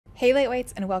Hey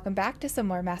Lightweights, and welcome back to some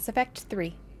more Mass Effect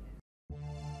 3.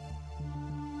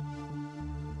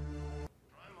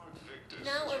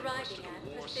 Now arriving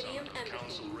at Presidium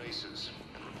Embassy.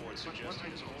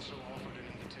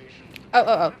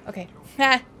 Oh, okay.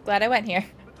 Ha, glad I went here.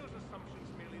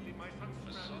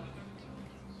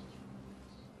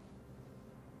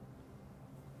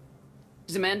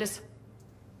 Zemandis?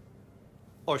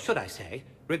 Or should I say,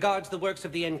 regards the works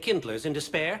of the Enkindlers in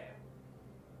despair?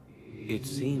 It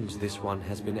seems this one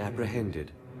has been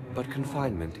apprehended, but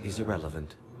confinement is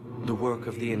irrelevant. The work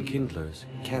of the Enkindlers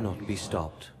cannot be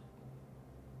stopped.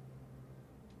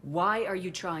 Why are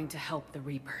you trying to help the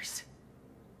Reapers?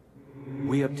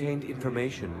 We obtained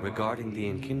information regarding the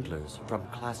Enkindlers from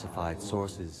classified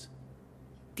sources.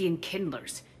 The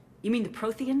Enkindlers? You mean the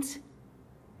Protheans?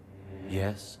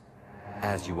 Yes.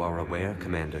 As you are aware,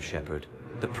 Commander Shepard,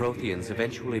 the Protheans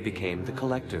eventually became the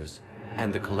Collectors,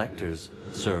 and the Collectors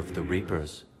served the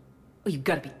Reapers. Oh, you've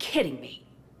got to be kidding me.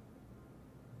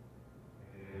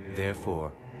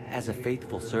 Therefore, as a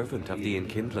faithful servant of the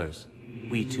Enkindlers,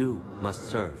 we too must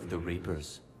serve the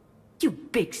Reapers. You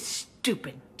big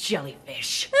stupid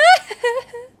jellyfish.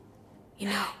 You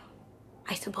know,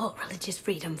 I support religious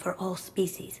freedom for all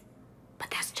species,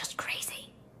 but that's just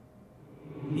crazy.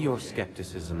 Your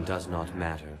skepticism does not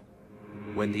matter.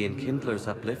 When the Enkindlers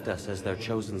uplift us as their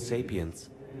chosen sapients,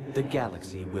 the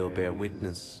galaxy will bear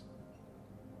witness.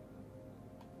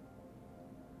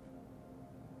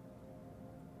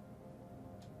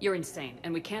 You're insane,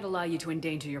 and we can't allow you to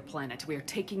endanger your planet. We are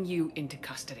taking you into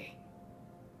custody.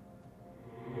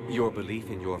 Your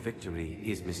belief in your victory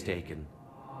is mistaken.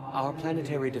 Our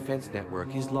planetary defense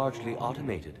network is largely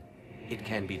automated. It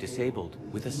can be disabled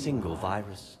with a single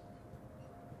virus,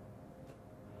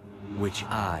 which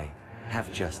I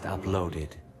have just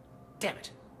uploaded. Damn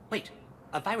it. Wait.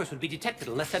 A virus would be detected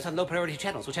unless sent on low-priority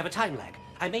channels, which have a time lag.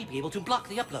 I may be able to block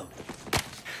the upload.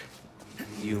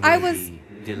 I was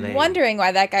wondering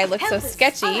why that guy looked so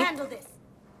sketchy. I'll handle this.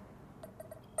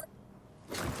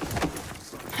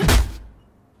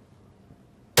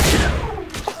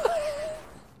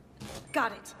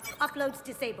 Got it. Upload's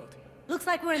disabled. Looks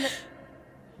like we're in the...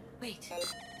 Wait.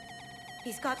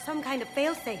 He's got some kind of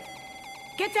failsafe.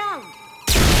 Get down!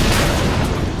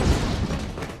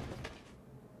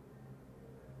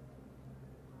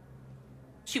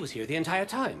 She was here the entire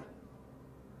time.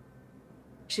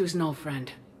 She was an old friend.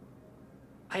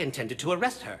 I intended to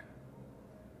arrest her.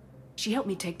 She helped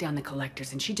me take down the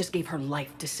Collectors, and she just gave her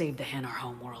life to save the Hanar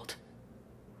homeworld.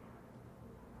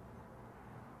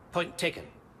 Point taken.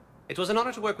 It was an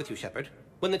honor to work with you, Shepard.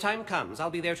 When the time comes, I'll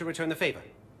be there to return the favor.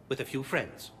 With a few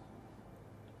friends.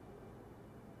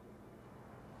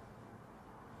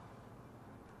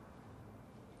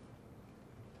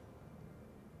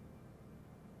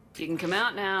 You can come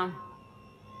out now.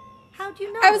 How'd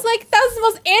you know? I was like, that was the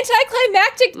most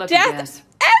anticlimactic Lucky death guess.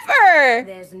 ever!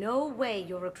 There's no way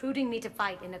you're recruiting me to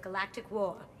fight in a galactic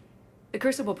war. The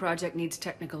Crucible Project needs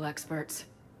technical experts.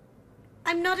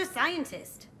 I'm not a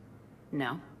scientist.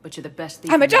 No, but you're the best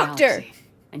thief I'm a in the doctor. galaxy,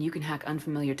 and you can hack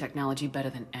unfamiliar technology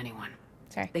better than anyone.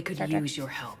 Sorry. They could Star Trek. use your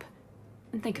help.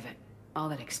 And think of it, all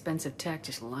that expensive tech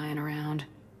just lying around.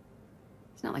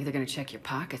 It's not like they're gonna check your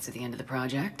pockets at the end of the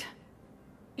project.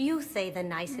 You say the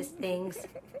nicest things.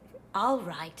 All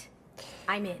right.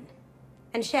 I'm in.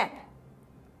 And Shep.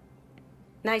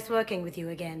 Nice working with you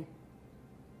again.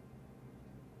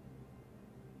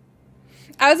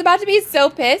 I was about to be so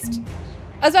pissed.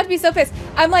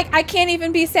 I'm like, I can't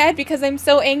even be sad because I'm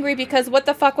so angry because what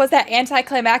the fuck was that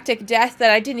anticlimactic death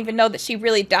that I didn't even know that she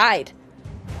really died.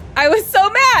 I was so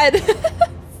mad.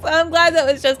 So I'm glad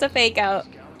that was just a fake out.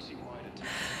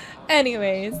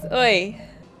 Anyways, oi.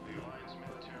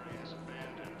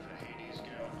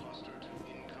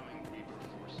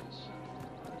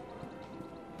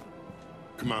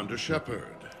 Commander Shepard.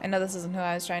 I know this isn't who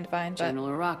I was trying to find, but General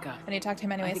Araka. I need to talk to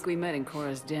him I anyways. think we met in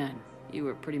Cora's den. You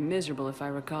were pretty miserable, if I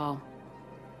recall.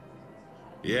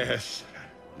 Yes,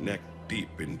 neck deep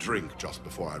in drink just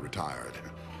before I retired.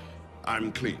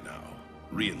 I'm clean now,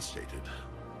 reinstated.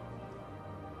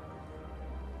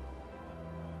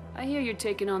 I hear you're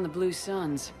taking on the Blue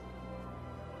Suns.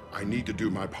 I need to do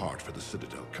my part for the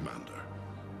Citadel, Commander.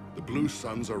 The Blue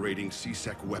Suns are raiding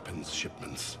C-Sec weapons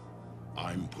shipments.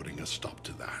 I'm putting a stop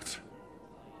to that.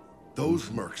 Those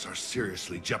mercs are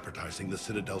seriously jeopardizing the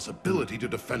Citadel's ability to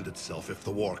defend itself if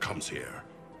the war comes here.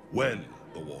 When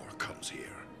the war comes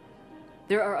here.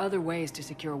 There are other ways to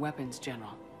secure weapons,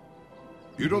 General.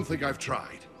 You don't think I've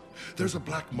tried? There's a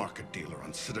black market dealer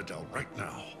on Citadel right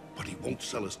now, but he won't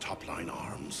sell his top-line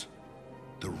arms.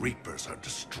 The Reapers are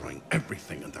destroying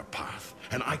everything in their path,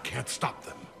 and I can't stop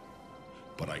them.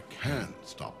 but I can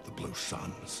stop the Blue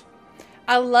Suns.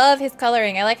 I love his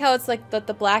coloring. I like how it's like the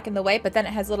black and the white, but then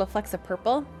it has little flecks of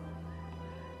purple.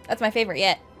 That's my favorite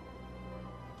yet.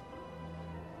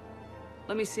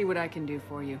 Let me see what I can do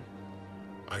for you.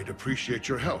 I'd appreciate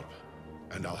your help,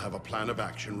 and I'll have a plan of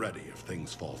action ready if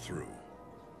things fall through.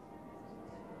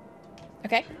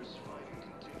 Okay.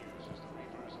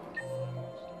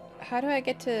 How do I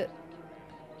get to...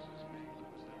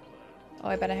 Oh,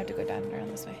 I bet I have to go down and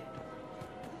around this way.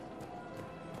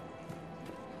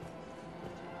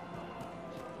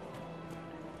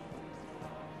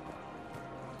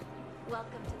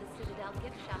 Welcome to the Citadel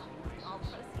gift shop. All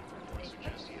proceeds from today's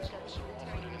purchase go to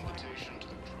the Terran.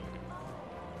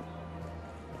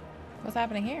 What's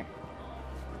happening here?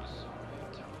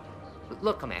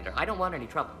 Look, Commander, I don't want any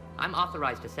trouble. I'm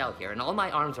authorized to sell here, and all my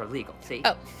arms are legal, see?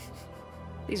 Oh.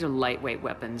 These are lightweight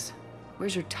weapons.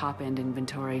 Where's your top-end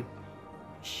inventory?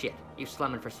 Shit, you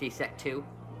slumming for C-Sec too?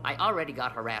 I already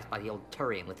got harassed by the old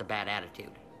Turian with a bad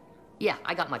attitude. Yeah,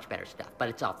 I got much better stuff, but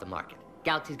it's off the market.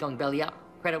 Galaxy's going belly up.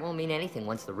 Credit won't mean anything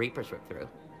once the Reapers rip through.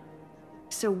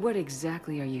 So what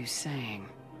exactly are you saying?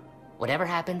 Whatever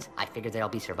happens, I figure there'll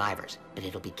be survivors, but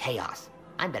it'll be chaos.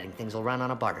 I'm betting things will run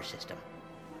on a barter system.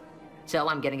 So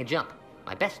I'm getting a jump.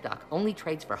 My best stock only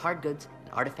trades for hard goods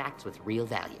and artifacts with real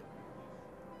value.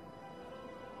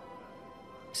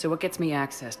 So what gets me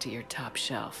access to your top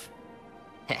shelf?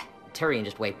 Heh, Turian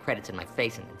just waved credits in my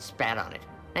face and then spat on it.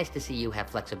 Nice to see you have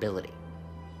flexibility.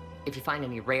 If you find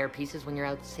any rare pieces when you're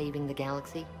out saving the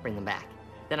galaxy, bring them back.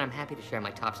 Then I'm happy to share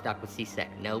my top stock with C-Sec,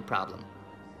 no problem.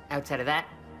 Outside of that,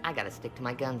 I gotta stick to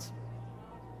my guns.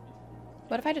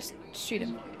 What if I just shoot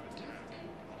him?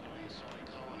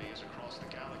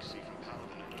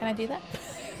 Can I do that?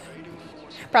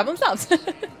 Problem solved.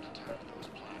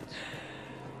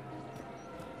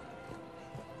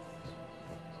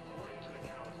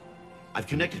 I've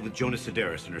connected with Jonas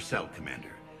Sedaris in her cell,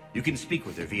 Commander. You can speak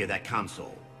with her via that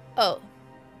console. Oh.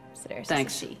 Sedaris.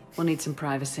 Thanks. We'll need some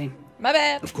privacy. My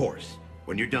bad. Of course.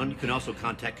 When you're done, you can also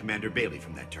contact Commander Bailey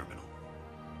from that terminal.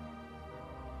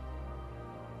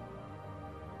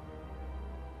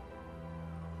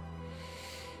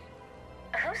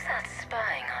 Who's that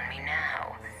spying on me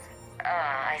now?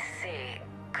 Ah, I see.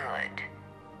 Good.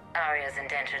 Arya's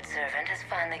indentured servant has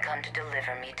finally come to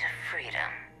deliver me to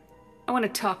freedom. I want to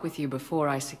talk with you before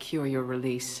I secure your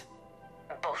release.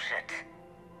 Bullshit.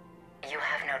 You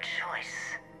have no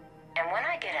choice. And when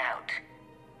I get out,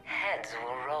 heads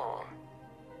will roll.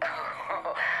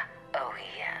 Oh,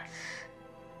 yes.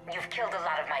 You've killed a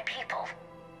lot of my people.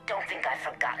 Don't think I've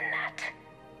forgotten that.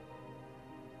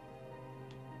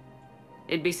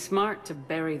 It'd be smart to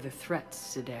bury the threats,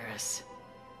 Sedaris.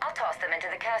 I'll toss them into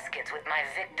the caskets with my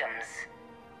victims.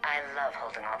 I love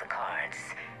holding all the cards.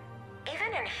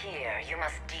 Even in here, you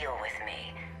must deal with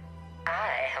me. I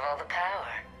have all the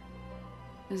power.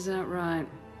 Is that right?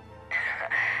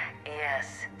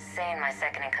 Yes, Sane, my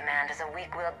second-in-command, is a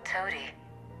weak-willed toady.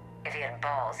 If he had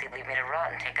balls, he'd leave me to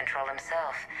rot and take control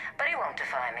himself. But he won't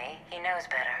defy me. He knows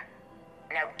better.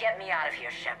 Now get me out of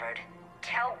here, Shepard.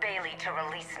 Tell Bailey to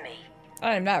release me.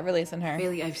 I'm not releasing her.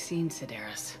 Bailey, I've seen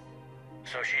Sedaris.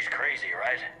 So she's crazy,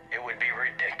 right? It would be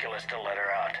ridiculous to let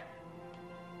her out.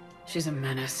 She's a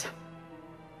menace.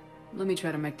 Let me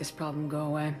try to make this problem go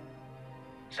away.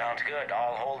 Sounds good.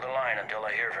 I'll hold the line until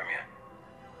I hear from you.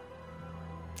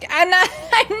 I'm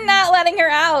not letting her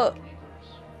out.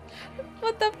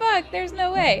 What the fuck? There's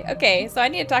no way. Okay, so I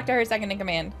need to talk to her second in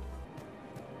command.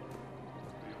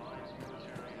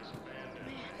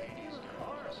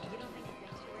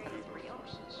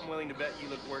 I'm willing to bet you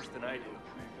look worse than I do.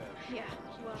 Yeah,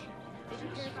 well, did you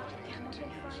hear about the chemical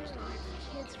fire and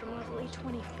the kids from level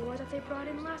 824 that they brought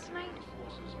in last night?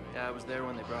 Yeah, I was there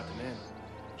when they brought them in.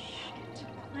 Shit.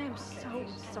 I am so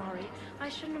sorry. I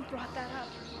shouldn't have brought that up.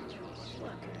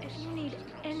 Look, if you need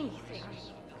anything...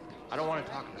 I don't want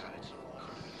to talk about it.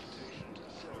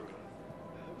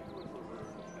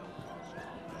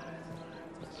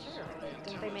 Sure.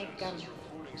 Don't they make,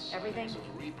 everything?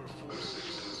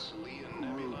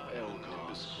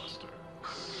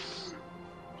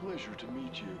 Pleasure to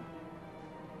meet you.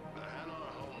 The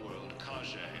Hanar homeworld,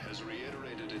 Kajay, has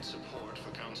reiterated its support for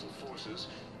Council forces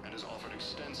and has offered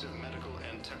extensive medical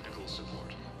and technical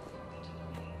support.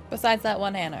 Besides that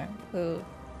one Hanar who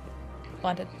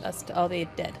wanted us to all be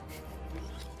dead.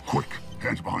 Quick,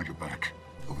 hands behind your back.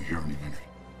 He'll be here any minute.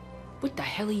 What the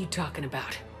hell are you talking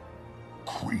about?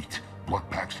 Crete,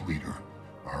 Bloodpack's leader.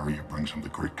 Arya brings him the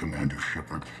great Commander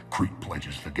Shepard. Crete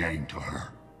pledges the gang to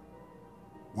her.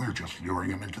 We're just luring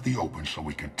him into the open so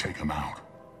we can take him out.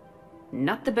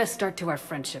 Not the best start to our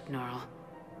friendship, Gnarl.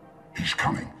 He's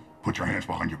coming. Put your hands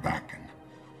behind your back and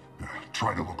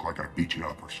try to look like I beat you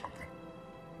up or something.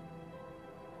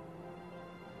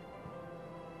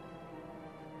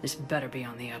 This better be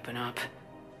on the up and up.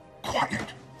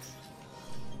 Quiet.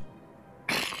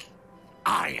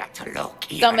 Arya to look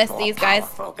Don't even miss more these guys.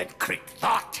 powerful than Crete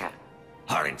thought.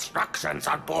 Her instructions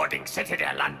on boarding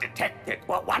Citadel undetected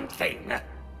were one thing.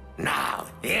 Now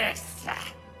this.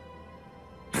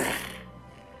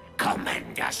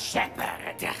 Commander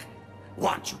Shepard,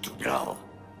 want you to know,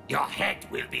 your head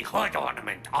will be hood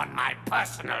ornament on my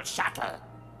personal shuttle.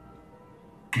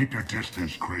 Keep your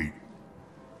distance, Crete.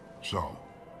 So,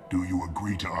 do you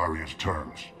agree to Arya's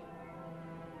terms?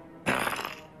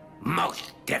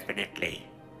 Most definitely.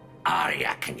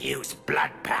 Arya can use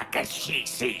Bloodpack as she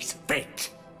sees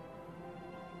fit.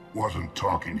 Wasn't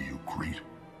talking to you, Crete.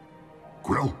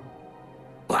 Grill?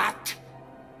 What?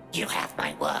 You have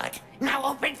my word. Now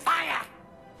open fire!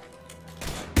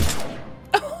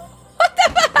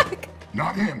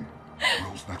 Not him.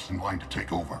 Grill's next in line to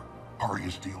take over.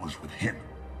 Arya's deal is with him.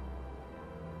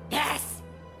 Yes.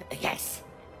 Yes.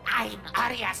 I'm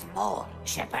Arya's mole,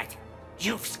 Shepard.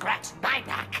 You've scratched my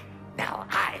back. Now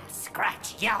I'll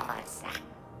scratch yours.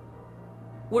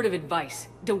 Word of advice,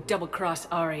 don't double-cross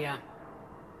Arya.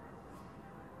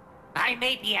 I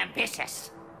may be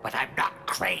ambitious, but I'm not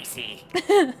crazy.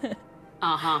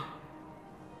 Uh-huh.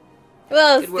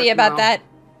 We'll Good work, see about Merle. that.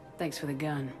 Thanks for the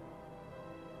gun.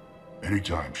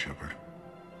 Anytime, Shepard.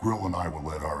 Grill and I will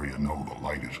let Arya know the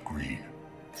light is green.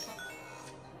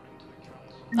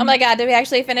 Oh my god, did we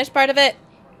actually finish part of it?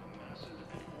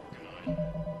 Lyon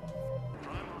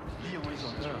is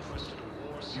on Earth.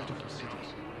 Beautiful city.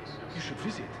 You should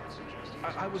visit.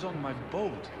 I was on my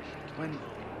boat when...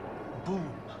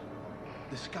 boom.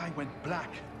 The sky went black.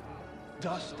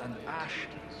 Dust and ash.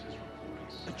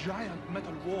 A giant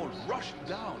metal wall rushed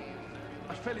down.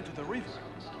 I fell into the river.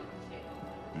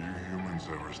 Do you humans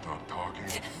ever stop talking?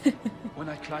 When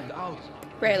I climbed out,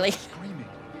 Rarely. I was screaming.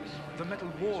 The metal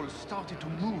wall started to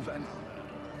move and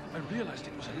I realized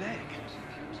it was a leg.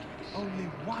 Only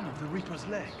one of the Reaper's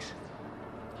legs.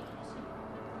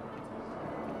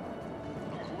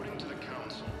 According to the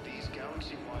Council, these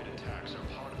galaxy-wide attacks are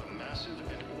part of a massive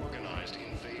and organized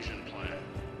invasion plan.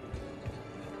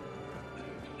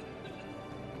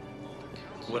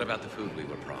 What about the food we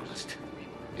were promised?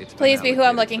 It's Please be who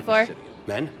I'm looking for.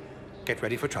 Men, get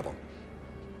ready for trouble.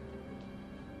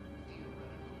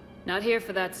 Not here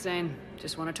for that, Sane.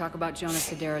 Just want to talk about Jonas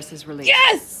Sedaris' release.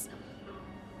 Yes!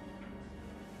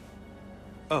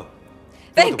 Oh.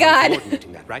 Thank you're the one God.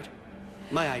 coordinating that, right?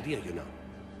 My idea, you know.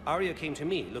 Arya came to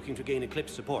me looking to gain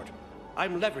Eclipse support.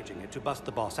 I'm leveraging it to bust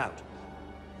the boss out.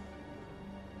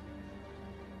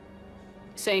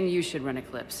 Sane, you should run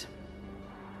Eclipse.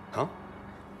 Huh?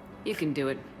 You can do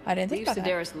it. I didn't think Leave about that.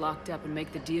 Sedaris locked up and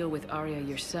make the deal with Arya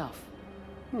yourself.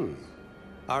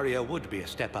 Arya would be a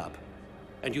step up.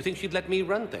 And you think she'd let me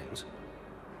run things?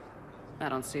 I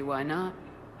don't see why not.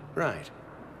 Right.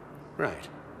 Right.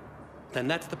 Then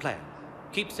that's the plan.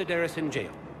 Keep Sedaris in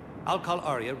jail. I'll call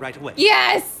Arya right away.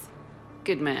 Yes!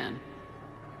 Good man.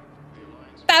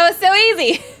 That was so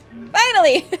easy!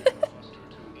 Finally!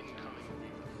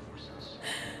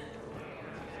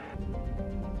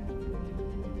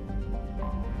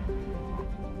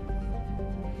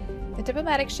 The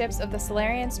diplomatic ships of the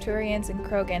Solarians, Turians, and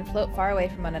Krogan float far away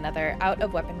from one another, out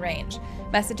of weapon range.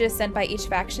 Messages sent by each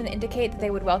faction indicate that they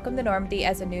would welcome the Normandy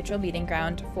as a neutral meeting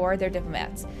ground for their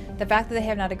diplomats. The fact that they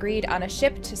have not agreed on a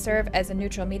ship to serve as a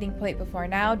neutral meeting point before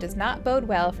now does not bode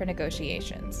well for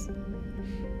negotiations.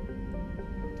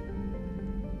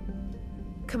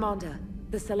 Commander,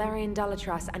 the Solarian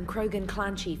Dalatras and Krogan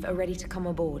clan chief are ready to come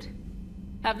aboard.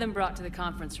 Have them brought to the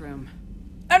conference room.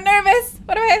 I'm nervous!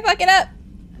 What am I fucking up?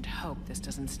 And hope this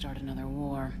doesn't start another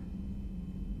war.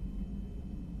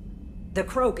 The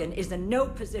Krogan is in no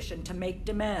position to make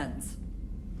demands.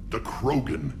 The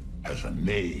Krogan has a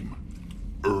name.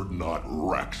 Erdnot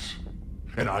Wrex.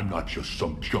 And I'm not just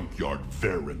some junkyard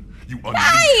Varen you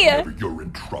unleash whenever you're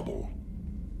in trouble.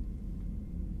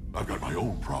 I've got my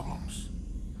own problems.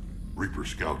 Reaper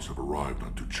scouts have arrived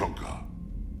on Tuchanka.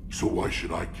 So why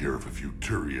should I care if a few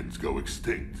Turians go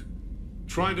extinct?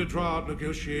 Trying to draw out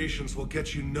negotiations will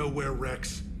get you nowhere,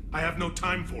 Wrex. I have no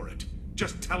time for it.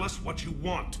 Just tell us what you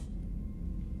want.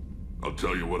 I'll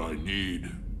tell you what I need.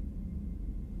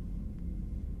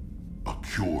 A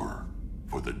cure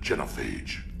for the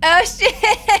genophage. Oh shit!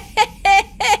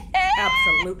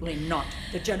 Absolutely not.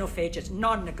 The genophage is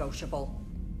non-negotiable.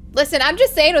 Listen, I'm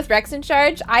just saying with Wrex in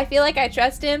charge, I feel like I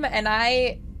trust him and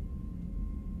I...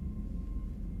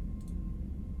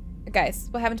 Guys,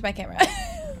 what happened to my camera?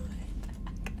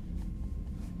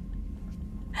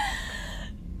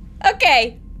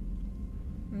 Okay.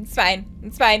 It's fine.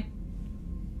 It's fine.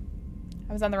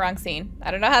 I was on the wrong scene.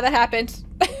 I don't know how that happened.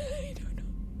 I don't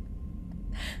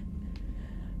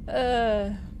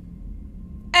know.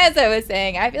 As I was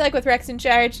saying, I feel like with Wrex in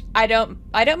charge, I don't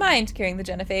mind carrying the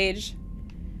genophage.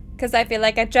 Because I feel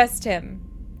like I trust him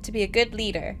to be a good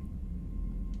leader.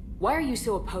 Why are you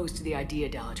so opposed to the idea,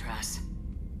 Delatras?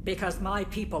 Because my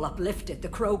people uplifted the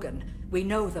Krogan. We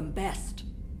know them best.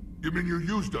 You mean you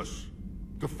used us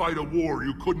to fight a war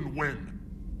you couldn't win?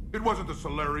 It wasn't the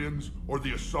Solarians, or the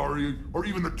Emissaries, or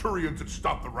even the Turians that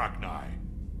stopped the Rachni.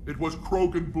 It was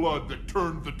Krogan blood that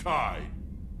turned the tide.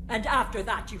 And after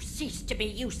that, you ceased to be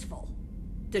useful.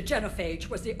 The genophage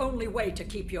was the only way to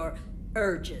keep your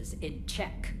urges in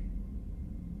check.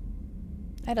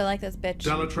 I don't like this bitch.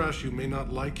 Delatras, you may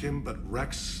not like him, but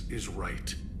Wrex is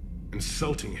right.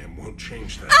 Insulting him won't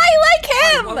change that. I like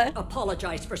him! I won't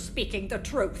apologize for speaking the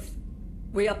truth.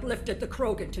 We uplifted the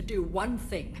Krogan to do one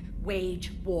thing.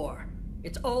 Wage war.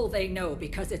 It's all they know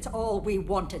because it's all we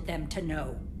wanted them to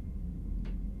know.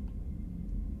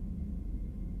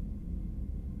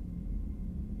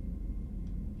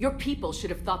 Your people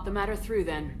should have thought the matter through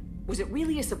then. Was it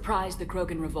really a surprise the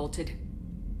Krogan revolted?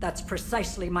 That's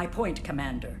precisely my point,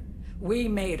 Commander. We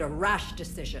made a rash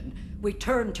decision. We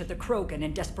turned to the Krogan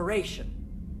in desperation.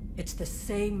 It's the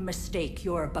same mistake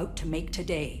you're about to make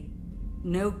today.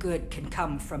 No good can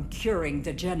come from curing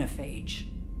the genophage.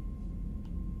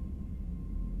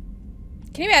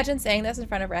 Can you imagine saying this in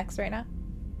front of Wrex right now?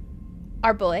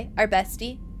 Our boy, our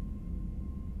bestie.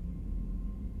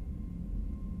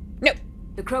 No.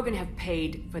 The Krogan have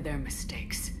paid for their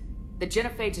mistakes. The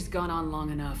genophage has gone on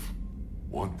long enough.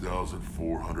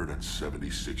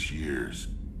 1,476 years,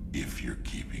 if you're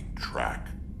keeping track.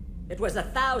 It was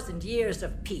 1,000 years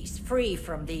of peace, free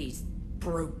from these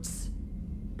brutes.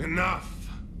 Enough.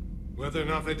 Whether or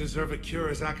not they deserve a cure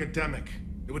is academic.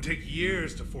 It would take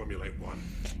years to formulate one.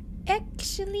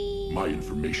 Actually... My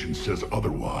information says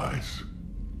otherwise.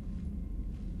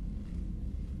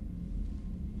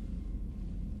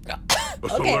 A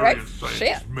Solarian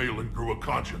scientist, Malin, grew a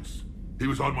conscience. He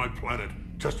was on my planet,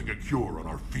 testing a cure on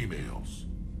our females.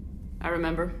 I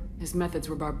remember. His methods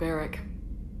were barbaric.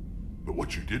 But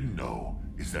what you didn't know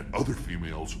is that other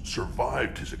females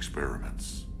survived his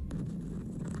experiments.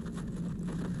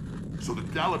 So the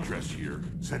Delatras here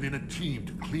sent in a team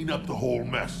to clean up the whole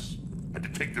mess, and to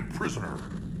take them prisoner.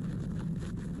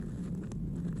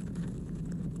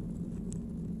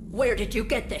 Where did you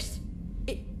get this?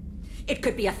 It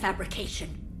could be a fabrication.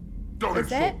 Don't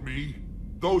insult me.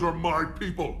 Those are my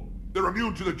people. They're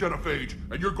immune to the genophage,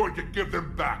 and you're going to give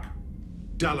them back.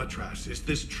 Delatras, is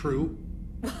this true?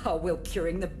 How will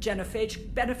curing the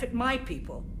genophage benefit my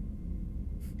people?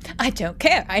 I don't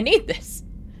care. I need this.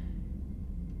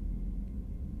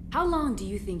 How long do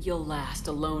you think you'll last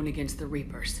alone against the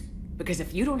Reapers? Because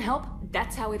if you don't help,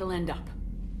 that's how it'll end up.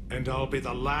 And I'll be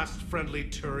the last friendly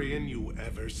Turian you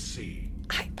ever see.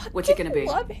 What's it gonna be? I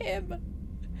love him.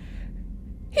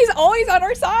 He's always on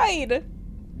our side.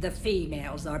 The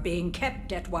females are being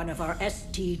kept at one of our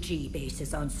STG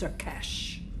bases on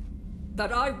Surkash.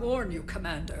 But I warn you,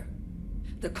 Commander,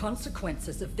 the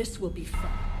consequences of this will be fun.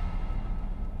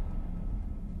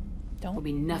 Will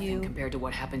be nothing compared to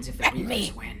what happens if the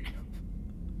Reapers win.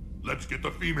 Let's get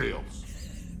the females.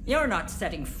 You're not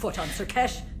setting foot on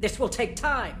Surkash. This will take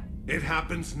time. It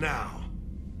happens now.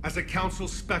 As a Council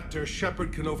Spectre,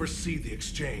 Shepard can oversee the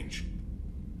exchange.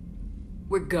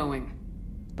 We're going.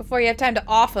 Before you have time to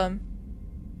off him.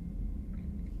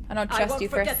 I don't trust you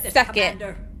for a second.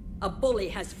 Commander. A bully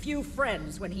has few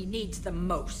friends when he needs them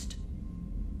most.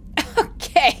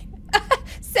 Okay.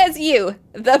 Says you,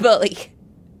 the bully.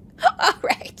 All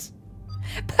right.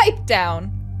 Pipe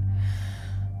down.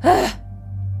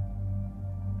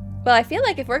 Well, I feel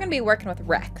like if we're going to be working with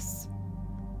Wrex,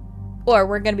 or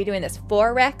we're going to be doing this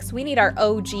for Wrex, we need our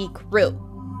OG crew.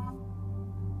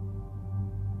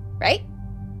 Right?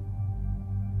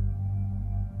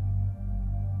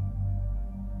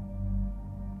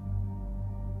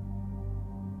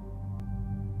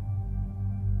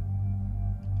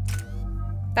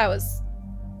 That was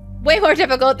way more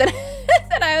difficult than,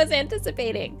 than I was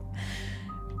anticipating.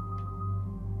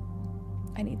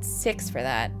 I need 6 for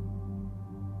that.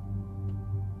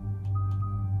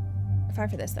 5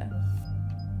 for this, though.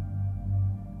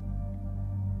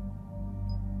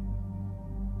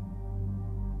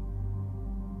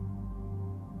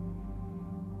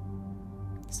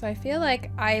 So I feel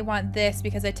like I want this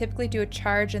because I typically do a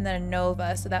charge and then a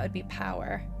nova, so that would be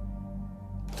power.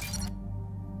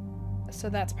 So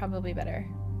that's probably better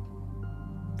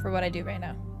for what I do right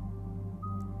now.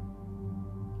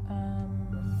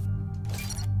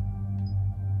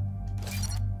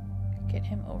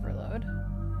 him overload.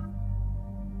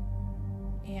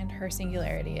 And her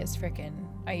singularity is frickin'.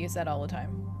 I use that all the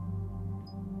time.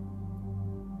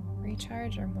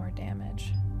 Recharge or more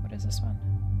damage? What is this one?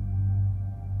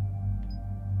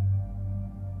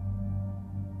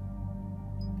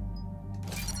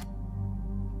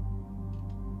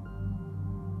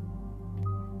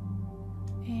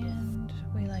 And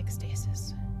we like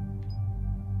stasis.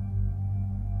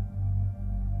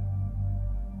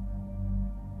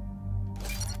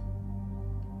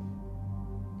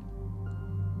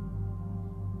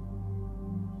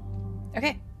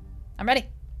 Okay, I'm ready.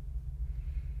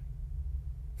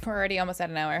 We're already almost at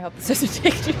an hour. I hope this doesn't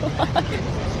take too long.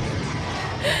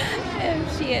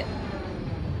 Oh, shit.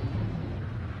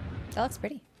 That looks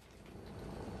pretty.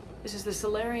 This is the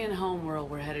Solarian homeworld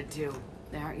we're headed to.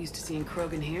 They aren't used to seeing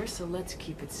Krogan here, so let's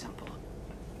keep it simple.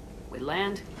 We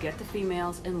land, get the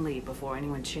females, and leave before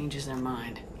anyone changes their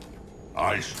mind.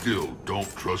 I still don't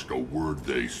trust a word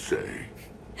they say.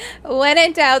 When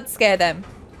in doubt, scare them.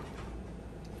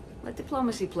 Let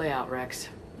diplomacy play out, Wrex.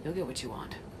 You'll get what you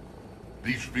want.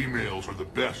 These females are the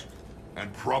best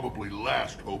and probably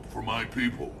last hope for my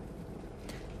people.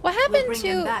 What happened We'll bring to...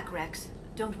 them back, Wrex.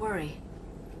 Don't worry.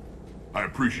 I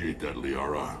appreciate that,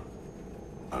 Liara.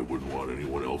 I wouldn't want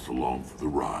anyone else along for the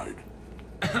ride.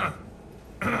 I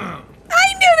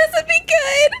knew this would be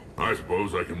good! I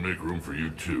suppose I can make room for you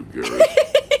too, Garrett.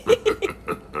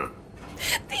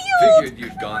 Figured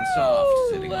you'd gone soft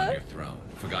sitting on your throne.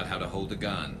 Forgot how to hold a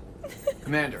gun.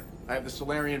 Commander, I have the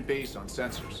Solarian base on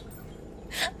sensors.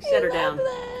 Set her down.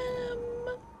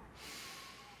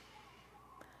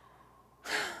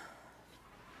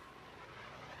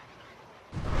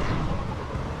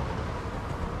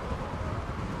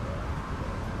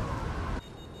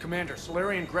 Commander,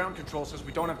 Solarian ground control says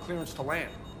we don't have clearance to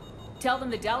land. Tell them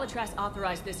the Dalatrass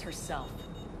authorized this herself.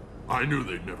 I knew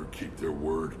they'd never keep their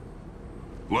word.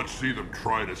 Let's see them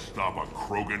try to stop a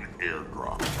Krogan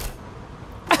airdrop.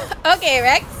 Okay,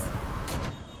 Wrex.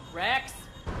 Wrex!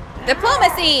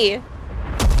 Diplomacy!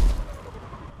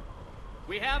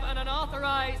 We have an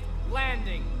unauthorized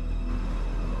landing.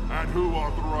 And who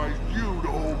authorized you to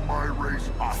hold my race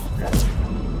hostage?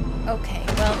 Okay,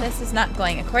 well, this is not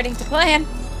going according to plan.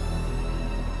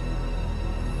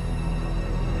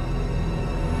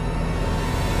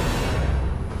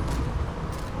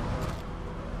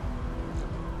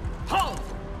 Halt!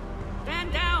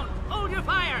 Stand down! Hold your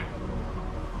fire!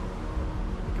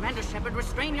 Commander Shepard,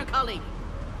 restrain your colleague.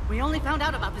 We only found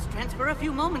out about this transfer a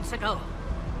few moments ago.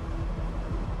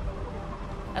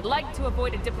 I'd like to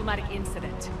avoid a diplomatic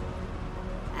incident.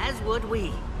 As would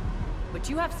we. But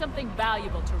you have something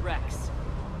valuable to Wrex.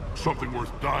 Something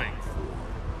worth dying for.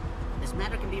 This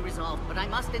matter can be resolved, but I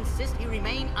must insist he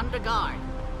remain under guard.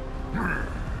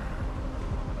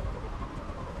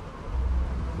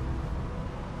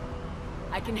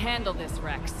 I can handle this,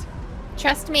 Wrex.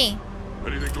 Trust me.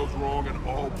 Anything goes wrong and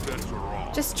all bets are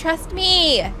off. Just trust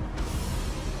me.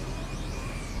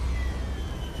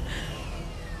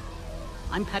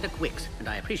 I'm Paddock Wicks, and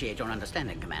I appreciate your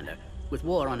understanding, Commander. With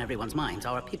war on everyone's minds,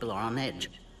 our people are on edge.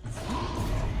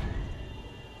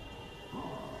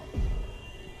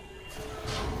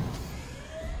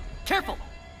 Careful!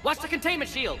 Watch the containment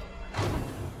shield!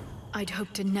 I'd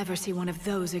hope to never see one of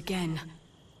those again.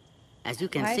 As you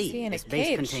can Why is he see, in a this base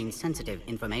cage? contains sensitive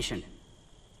information.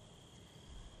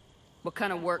 What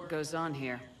kind of work goes on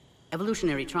here?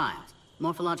 Evolutionary trials,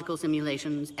 morphological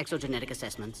simulations, exogenetic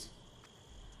assessments.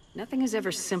 Nothing is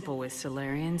ever simple with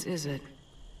Solarians, is it?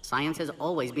 Science has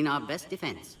always been our best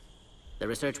defense. The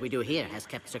research we do here has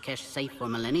kept Sirkesh safe for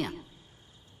millennia.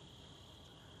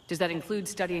 Does that include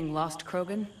studying lost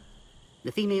Krogan?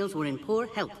 The females were in poor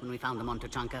health when we found them on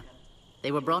Tuchanka.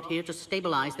 They were brought here to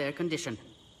stabilize their condition.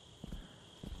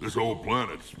 This whole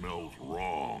planet smells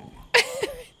wrong.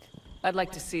 I'd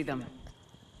like to see them.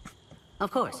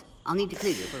 Of course. I'll need to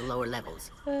clear you for the lower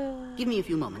levels. Give me a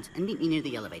few moments and meet me near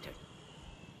the elevator.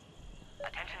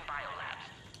 Attention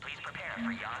biolabs. Please prepare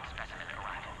for yon specimen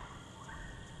arrival.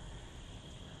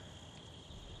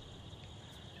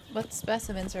 What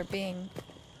specimens are being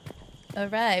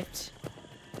arrived?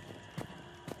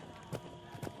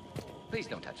 Please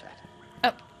don't touch that.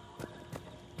 Oh.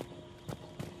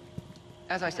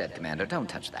 As I said, Commander, don't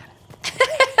touch that.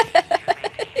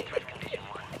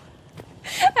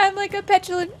 I'm like a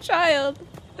petulant child.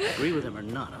 Agree with him or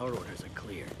not, our orders are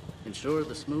clear. Ensure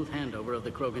the smooth handover of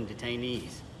the Krogan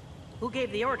detainees. Who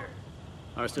gave the order?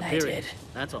 Our superiors.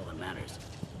 That's all that matters.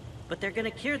 But they're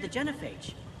gonna cure the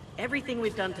genophage. Everything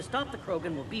we've done to stop the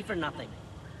Krogan will be for nothing.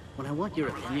 When I want your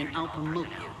opinion, I'll promote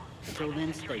you. Until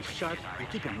then, stay sharp and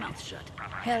keep your mouth shut.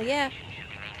 Hell yeah.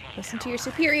 Listen to your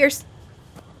superiors.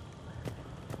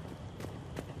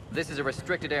 This is a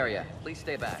restricted area. Please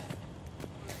stay back.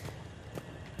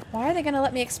 Why are they gonna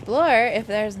let me explore if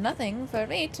there's nothing for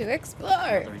me to explore?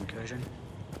 Another incursion?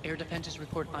 Air defenses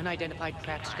report unidentified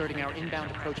craft skirting our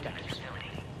inbound approach vectors.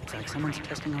 It's like someone's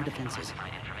testing our defenses.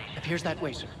 Appears that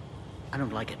way, sir. I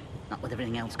don't like it. Not with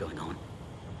everything else going on.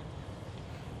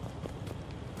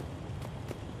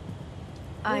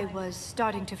 I was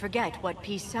starting to forget what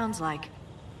peace sounds like.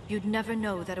 You'd never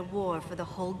know that a war for the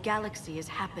whole galaxy is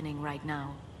happening right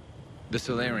now. The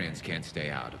Solarians can't stay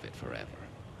out of it forever.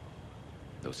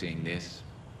 Though seeing this,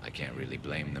 I can't really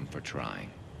blame them for trying.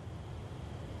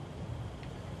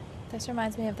 This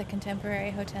reminds me of the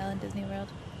Contemporary Hotel in Disney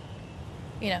World.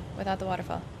 You know, without the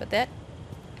waterfall. But that...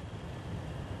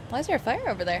 Why is there a fire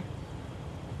over there?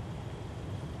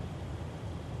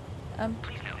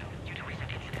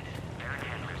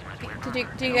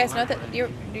 Do you guys know that your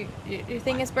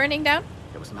thing is burning down?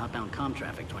 There was some outbound comm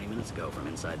traffic 20 minutes ago from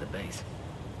inside the base.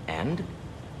 And?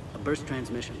 A burst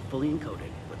transmission, fully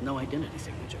encoded, with no identity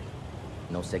signature.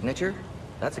 No signature?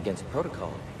 That's against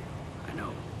protocol. I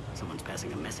know. Someone's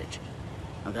passing a message.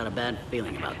 I've got a bad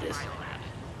feeling about this.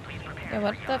 Yeah,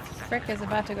 what the frick is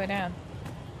about to go down?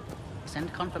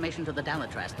 Send confirmation to the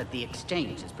Dalatras that the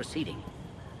exchange is proceeding.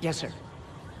 Yes, sir.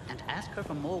 And ask her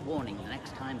for more warning the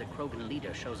next time the Krogan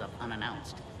leader shows up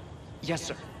unannounced. Yes,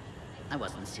 sir. I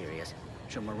wasn't serious.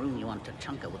 She'll maroon you on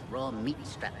Tachanka with raw meat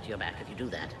strapped to your back if you do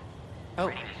that.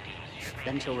 Oh.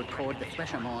 Then she'll record the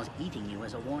Thresher Maws eating you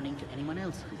as a warning to anyone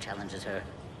else who challenges her.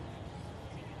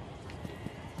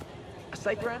 A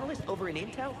cyber analyst over in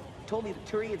Intel told me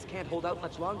the Turians can't hold out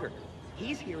much longer.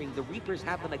 He's hearing the Reapers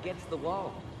have them against the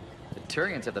wall. The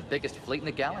Turians have the biggest fleet in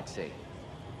the galaxy.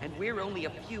 And we're only a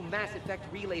few Mass Effect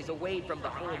relays away from the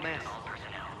whole mess.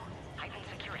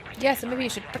 Yeah, so maybe you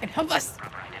should freaking help us.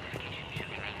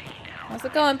 How's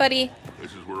it going, buddy?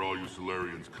 This is where all you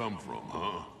Solarians come from,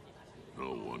 huh?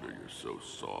 No wonder you're so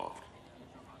soft.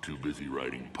 Too busy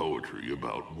writing poetry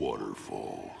about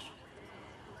waterfalls.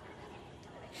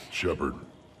 Shepard,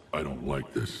 I don't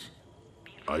like this.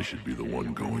 I should be the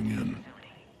one going in.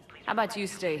 How about you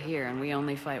stay here and we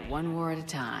only fight one war at a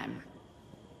time?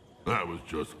 That was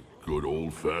just good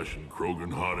old-fashioned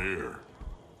Krogan hot air.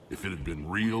 If it had been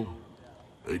real,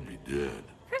 they'd be dead.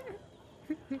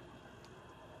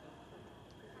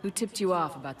 Who tipped you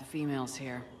off about the females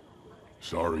here?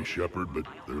 Sorry, Shepard, but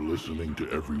they're listening to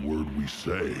every word we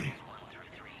say.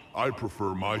 I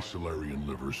prefer my Solarian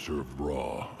liver served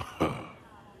raw.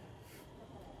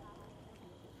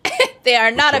 They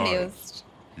are not Besides, amused.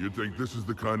 You'd think this is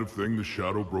the kind of thing the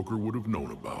Shadow Broker would have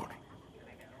known about.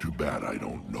 Too bad I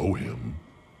don't know him.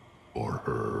 Or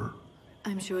her.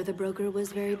 I'm sure the broker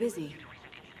was very busy.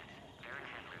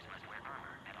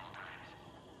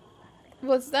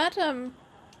 Was that, a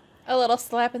little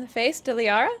slap in the face to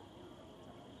Liara?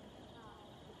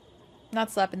 Not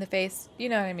slap in the face. You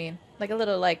know what I mean. Like a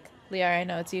little, like, Liara, I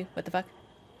know it's you. What the fuck?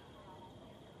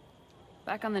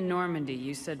 Back on the Normandy,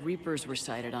 you said Reapers were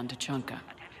sighted on Tachanka.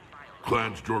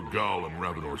 Clans Jorgal and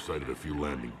Ravenor sighted a few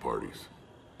landing parties.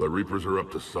 The Reapers are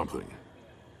up to something.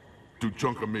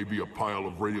 Tuchanka may be a pile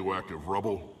of radioactive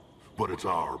rubble, but it's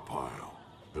our pile.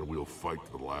 And we'll fight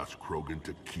to the last Krogan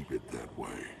to keep it that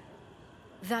way.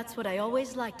 That's what I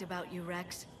always liked about you,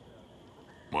 Wrex.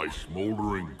 My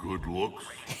smoldering good looks?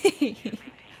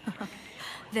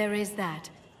 There is that.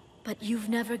 But you've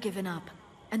never given up.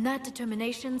 And that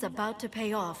determination's about to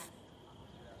pay off.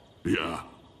 Yeah.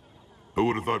 Who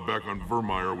would have thought back on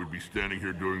Vermeer we'd be standing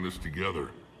here doing this together?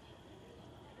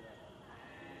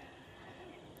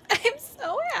 I'm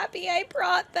so happy I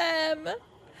brought them.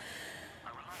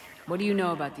 What do you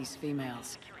know about these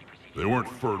females? They weren't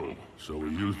fertile, so we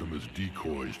used them as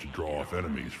decoys to draw off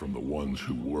enemies from the ones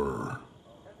who were.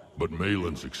 But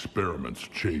Malin's experiments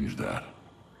changed that.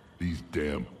 These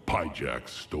damn pyjacks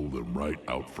stole them right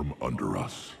out from under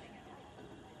us.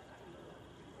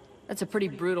 That's a pretty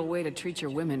brutal way to treat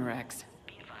your women, Wrex.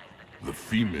 The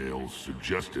females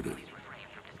suggested it.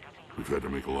 We've had to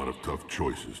make a lot of tough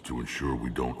choices to ensure we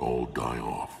don't all die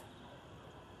off.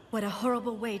 What a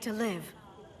horrible way to live.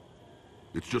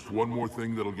 It's just one more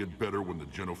thing that'll get better when the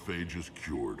genophage is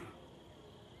cured.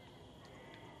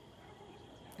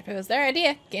 If it was their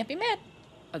idea, can't be mad.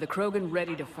 Are the Krogan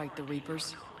ready to fight the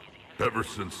Reapers? Ever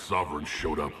since Sovereign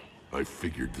showed up, I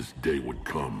figured this day would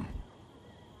come.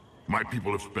 My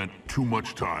people have spent too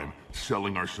much time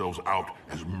selling ourselves out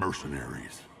as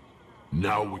mercenaries.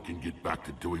 Now we can get back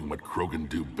to doing what Krogan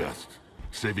do best,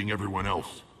 saving everyone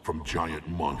else from giant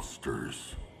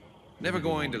monsters. Never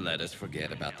going to let us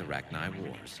forget about the Rachni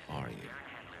Wars, are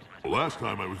you? Last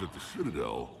time I was at the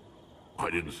Citadel, I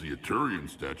didn't see a Turian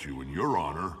statue in your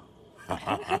honor.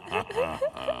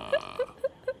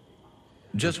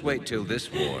 Just wait till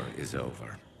this war is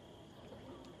over.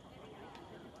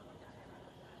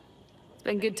 It's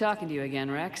been good talking to you again,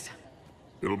 Wrex.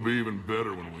 It'll be even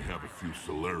better when we have a few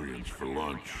Solarians for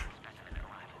lunch.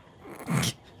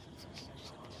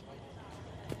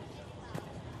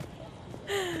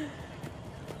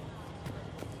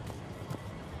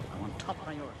 On top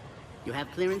priority. You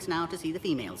have clearance now to see the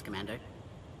females, Commander.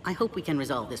 I hope we can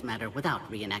resolve this matter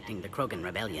without reenacting the Krogan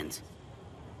rebellions.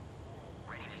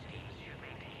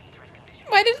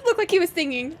 Why did it look like he was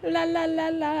singing? La la la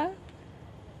la.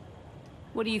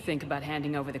 What do you think about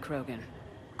handing over the Krogan?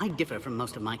 I differ from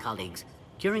most of my colleagues.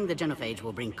 Curing the genophage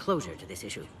will bring closure to this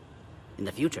issue. In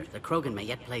the future, the Krogan may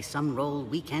yet play some role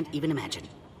we can't even imagine.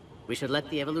 We should let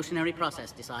the evolutionary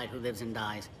process decide who lives and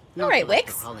dies. All right,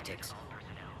 Wix. Politics.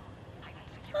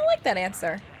 I like that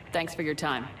answer. Thanks for your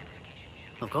time.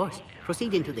 Of course.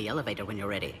 Proceed into the elevator when you're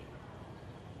ready.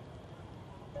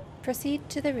 Proceed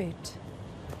to the route.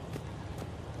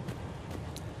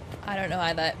 I don't know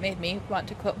why that made me want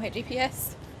to quote my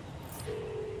GPS.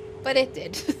 But it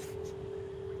did.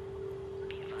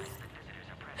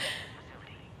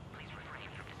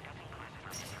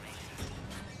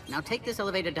 Now take this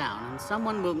elevator down and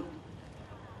someone will... Alert.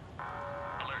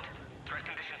 Threat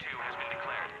condition 2 has been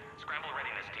declared. Scramble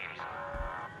readiness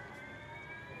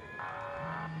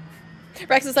teams.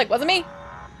 Wrex is like, wasn't me.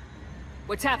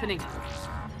 What's happening?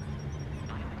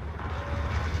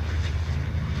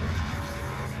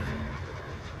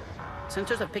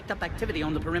 Sensors have picked up activity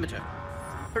on the perimeter.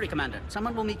 Hurry, Commander.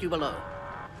 Someone will meet you below.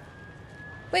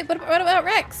 Wait, what about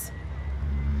Wrex?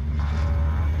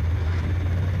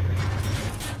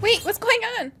 Wait, what's going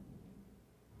on?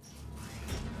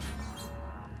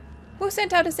 Who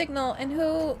sent out a signal and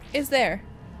who is there?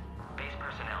 Base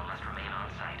personnel must remain on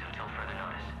site until further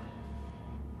notice.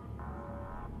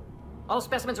 All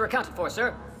specimens are accounted for,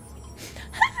 sir.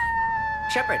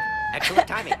 Shepard, excellent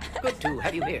timing. Good to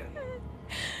have you here.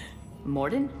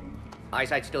 Mordin?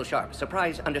 Eyesight still sharp.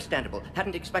 Surprise understandable.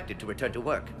 Hadn't expected to return to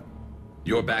work.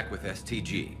 You're back with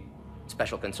STG.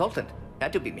 Special consultant.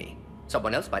 Had to be me.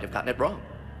 Someone else might have gotten it wrong.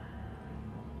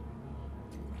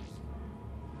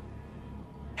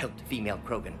 Helped female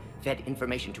Krogan. Fed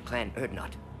information to Clan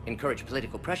Erdnot. Encouraged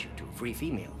political pressure to free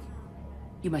females.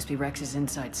 You must be Rex's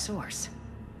inside source.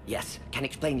 Yes, can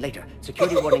explain later.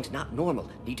 Security warnings not normal.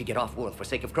 Need to get off-world for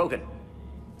sake of Krogan.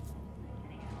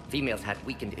 Females had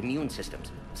weakened immune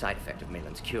systems. Side effect of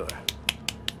Malin's cure.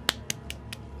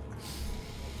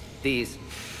 These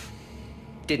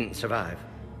didn't survive.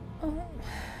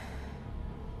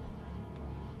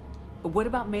 But what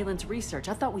about Malin's research?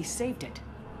 I thought we saved it.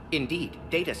 Indeed,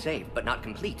 data saved, but not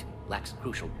complete. Lacks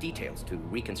crucial details to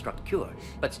reconstruct cure,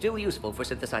 but still useful for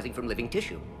synthesizing from living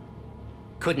tissue.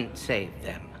 Couldn't save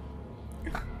them.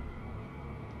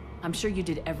 I'm sure you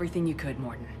did everything you could,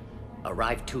 Mordin.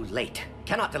 Arrived too late.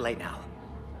 Cannot delay now.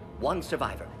 One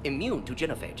survivor, immune to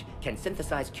genophage, can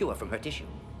synthesize cure from her tissue.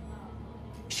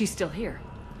 She's still here?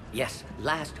 Yes,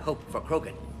 last hope for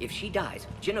Krogan. If she dies,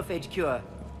 genophage cure...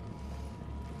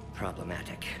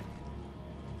 problematic.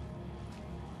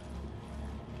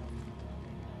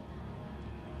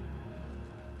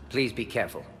 Please be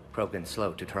careful. Krogan's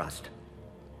slow to trust.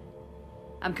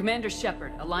 I'm Commander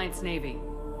Shepard, Alliance Navy.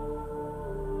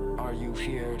 Are you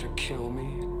here to kill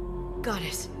me?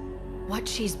 Goddess, what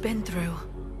she's been through.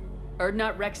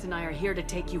 Erdnot, Wrex, and I are here to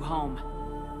take you home.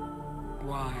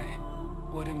 Why?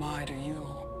 What am I to you?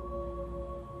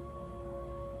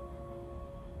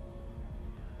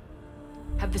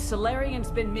 Have the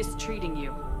Solarians been mistreating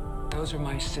you? Those are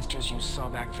my sisters you saw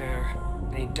back there.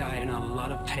 They died in a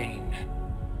lot of pain.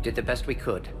 Did the best we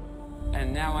could.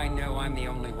 And now I know I'm the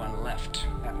only one left.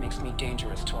 That makes me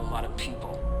dangerous to a lot of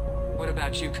people. What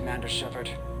about you, Commander Shepard?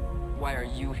 Why are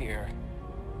you here?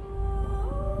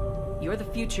 You're the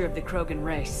future of the Krogan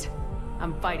race.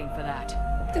 I'm fighting for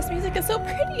that. This music is so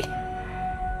pretty.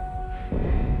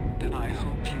 Then I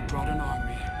hope you brought an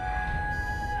army.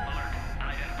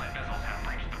 Unidentified vessels have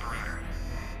breached the perimeter.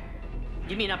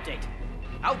 Give me an update.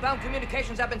 Outbound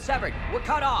communications have been severed. We're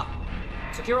cut off.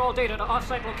 Secure all data to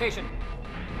off-site location.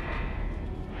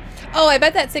 Oh, I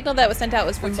bet that signal that was sent out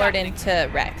was from Mordin to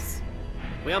Wrex.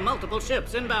 We have multiple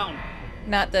ships inbound.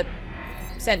 Not the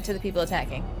sent to the people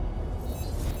attacking.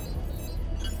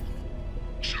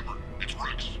 Shepard, it's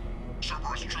Wrex.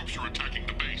 Cerberus troops are attacking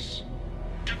the base.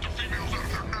 Get the females out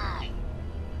of there now!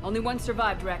 Only one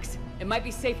survived, Wrex. It might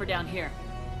be safer down here.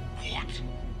 What?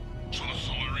 So the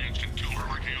Solarians can kill her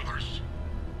like the others?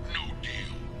 No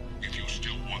deal. If you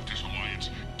still want this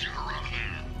alliance, get her out of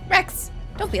there. Wrex,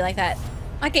 don't be like that.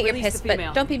 I get you're pissed, but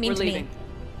don't be mean to me.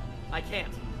 I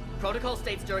can't. Protocol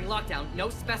states during lockdown, no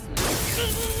specimens.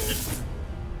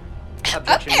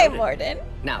 Objection Okay, noted. Mordin.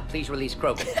 Now, please release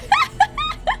Krogan.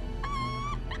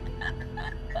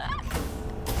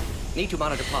 Need to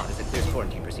monitor pod as it clears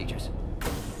quarantine procedures.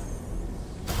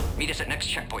 Meet us at next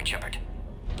checkpoint, Shepard.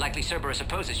 Likely Cerberus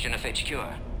opposes genophage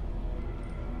cure.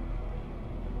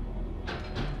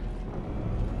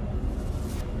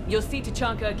 You'll see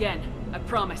Tachanka again. I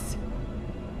promise.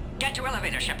 Get to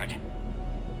elevator, Shepard.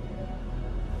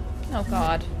 Oh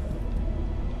god.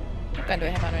 What gun do I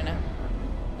have on right now?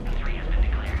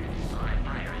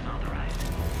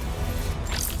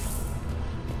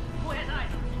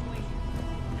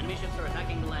 Enemy ships are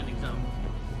attacking the landing zone.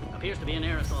 Appears to be an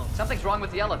air assault. Something's wrong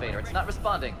with the elevator. It's not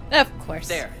responding. Of course.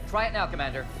 There. Try it now,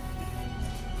 Commander.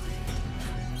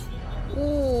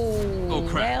 Ooh. Oh,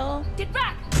 crap. Well. Get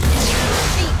back!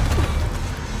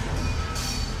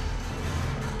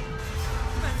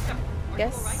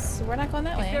 Guess we're not going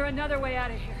that Is there way. another way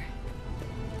out of here?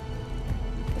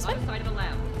 This On one? the side of the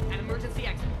lab. An emergency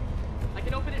exit. I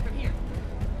can open it from here.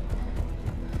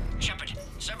 Shepard,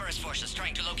 Cerberus forces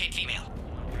trying to locate female.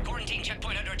 Quarantine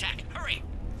checkpoint under attack. Hurry!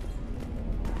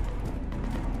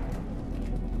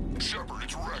 Shepard,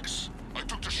 it's Wrex. I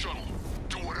took the shuttle.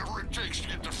 Do whatever it takes to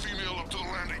get the female up to the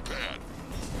landing pad.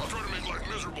 I'll try to make life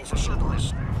miserable for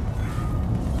Cerberus.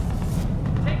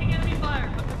 Taking enemy fire.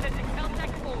 I'm defending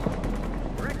Caltech 4.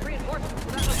 Direct reinforcements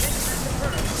without location has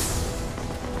confirmed.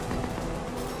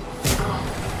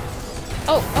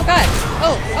 Oh god.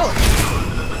 Oh.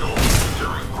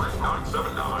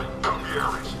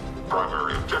 Emissaries.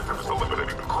 Primary objective is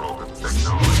eliminating the Krogan.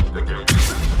 Acknowledge the game's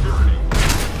security.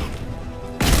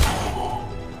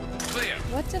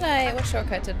 What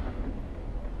shortcut did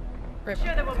rip?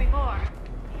 Sure there will be more.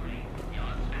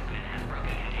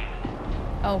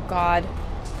 Oh god.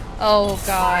 Oh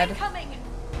god.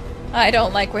 I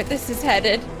don't like where this is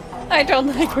headed. I don't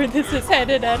like where this is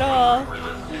headed at all.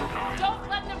 Don't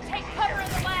let them take cover in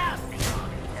the lab.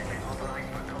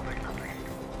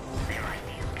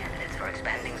 Candidates for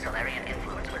expanding Solarian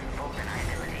influence with full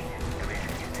deniability.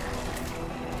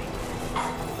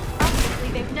 Obviously,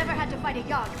 they've never had to fight a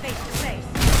Yogg face to face.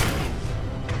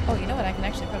 Oh, you know what I can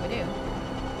actually probably do?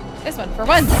 This one for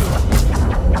once.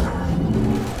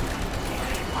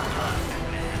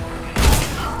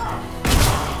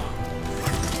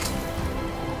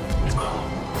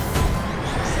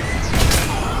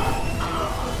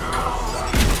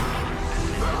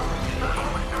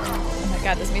 Oh my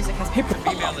god, this music has me The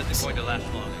female isn't going to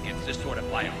last long against this sort of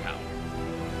firepower.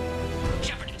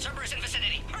 Shepard, Cerberus in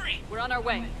vicinity. Hurry! We're on our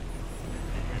way.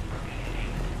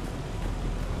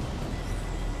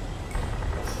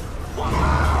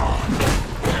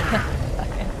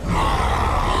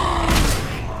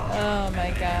 Oh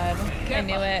my god. Careful. I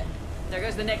knew it. There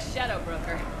goes the next shadow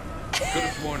broker. Could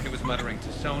have sworn he was muttering to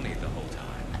Sony the whole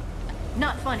time.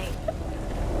 Not funny.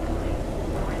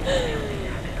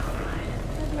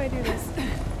 How do I do this?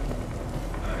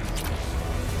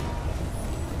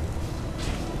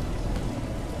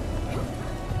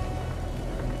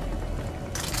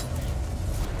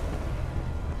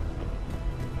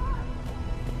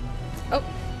 Oh.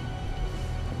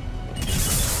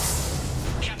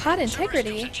 Pod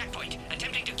integrity. Checkpoint.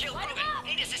 Attempting to kill Krogan.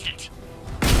 Need assistance.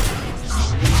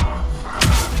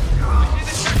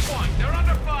 They're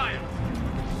under fire!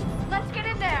 Let's get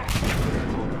in there.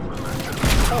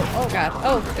 Oh god.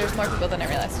 Oh, there's more people than I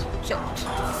realized. Shit.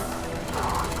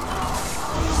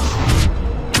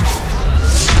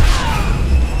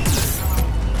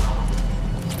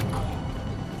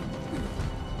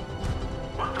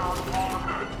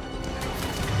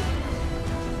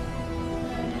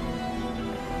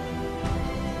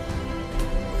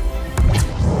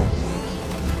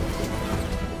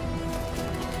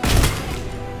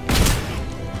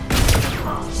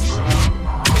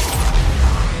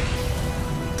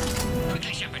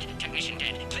 Quickly, Shepard. Technician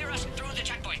dead. Clear us through the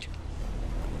checkpoint.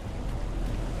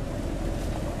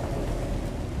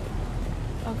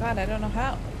 Oh god, I don't know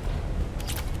how.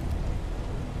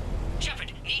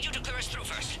 Shepard, need you to clear us through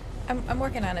first. I'm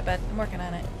working on it, bud. I'm working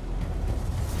on it.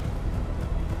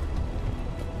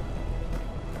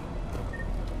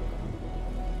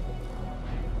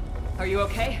 Are you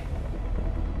okay?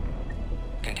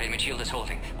 Containment shield is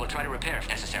holding. We'll try to repair if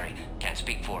necessary. Can't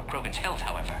speak for Krogan's health,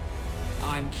 however.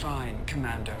 I'm fine,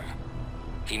 Commander.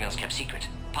 Females kept secret.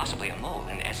 Possibly a mole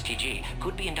in STG.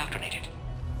 Could be indoctrinated.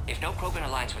 If no Krogan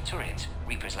aligns with Turians,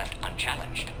 Reapers left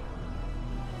unchallenged.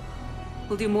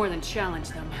 We'll do more than challenge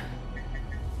them.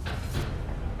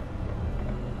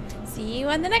 See you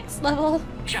on the next level.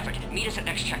 Shepard, meet us at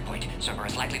next checkpoint.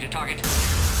 Cerberus likely to target.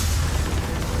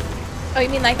 Oh, you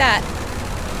mean like that?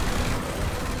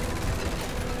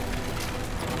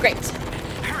 Great.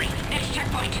 Hurry, next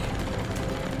checkpoint.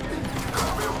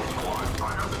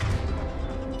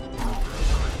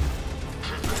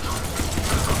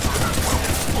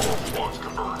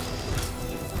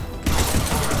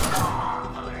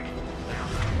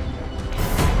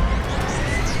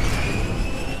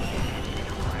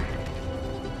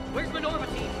 Where's Minerva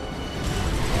team?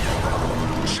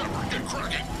 Shepard, get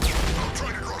cracking. I'm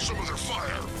trying to draw some of their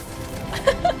fire.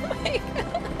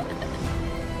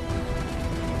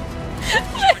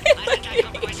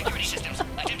 Compromised security systems.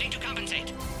 Attempting to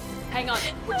compensate. Hang on,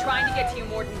 we're trying to get to you,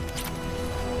 Mordin.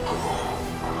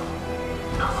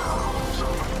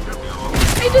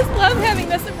 I just love having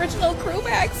this original crew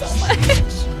back so much.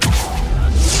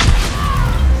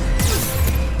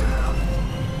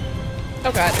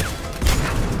 Oh god.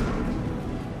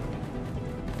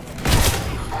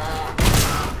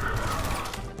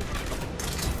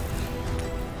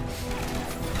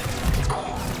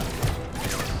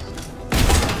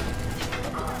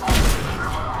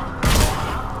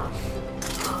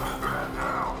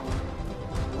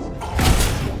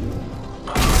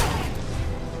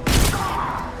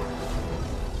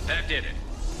 That did it.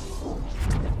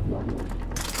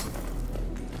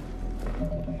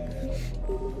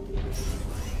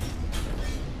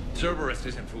 Cerberus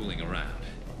isn't fooling around.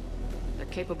 They're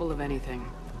capable of anything.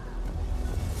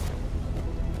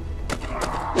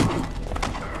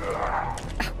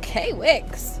 Okay,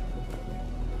 Wix.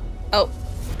 Oh.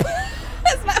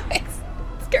 That's not Wix.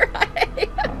 It's Karate.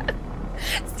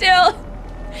 Still.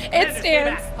 It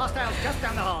stands. Hostiles just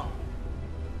down the hall.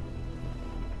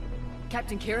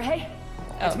 Captain Kirihei?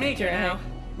 Oh, It's me, Kirihei. Kirihei.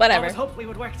 Whatever. Always hoped we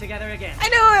would work together again. I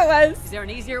know it was. Is there an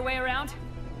easier way around?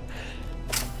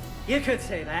 You could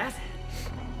say that.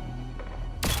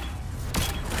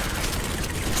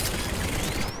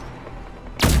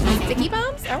 Sticky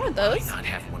bombs? I want those. Not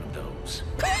have one of those.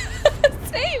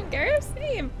 Same, Gareth,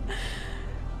 same.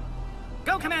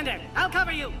 Go, Commander! I'll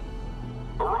cover you!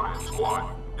 Orion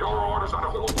Squad, your orders are to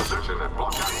hold position and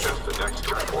block access to next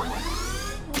checkpoint.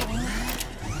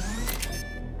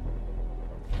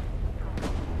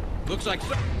 Looks like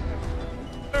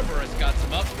Cerberus got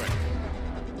some upgrades.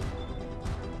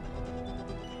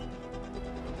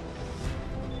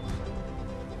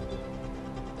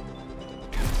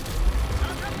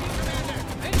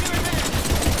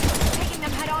 Taking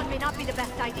them head on may not be the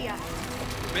best idea.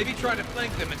 Maybe try to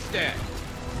flank them instead.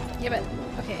 Yeah, but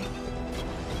okay.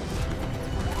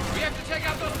 We have to take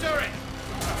out those turrets.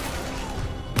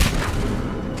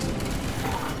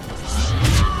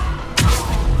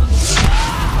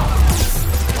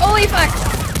 Holy fuck!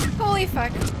 Holy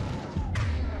fuck.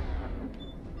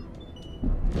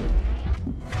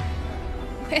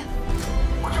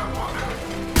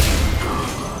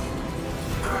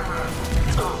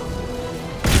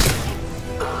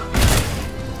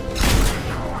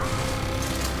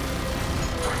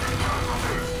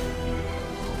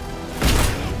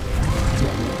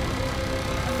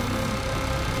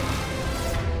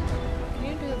 Can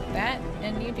you do that?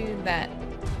 And you do that.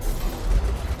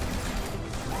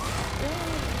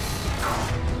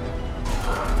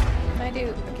 I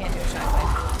can't do a shotgun.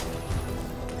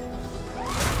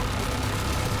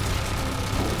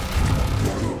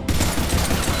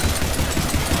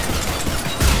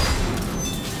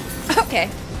 Okay.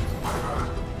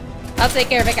 I'll take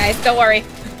care of it, guys. Don't worry.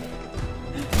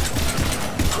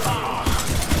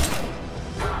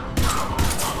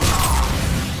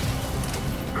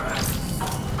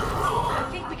 I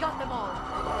think we got them all.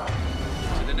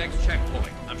 To the next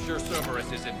checkpoint. I'm sure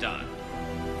Cerberus isn't done.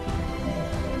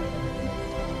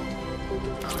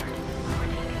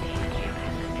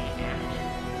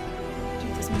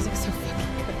 Dude, this music's so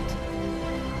fucking good.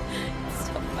 It's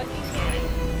so fucking good.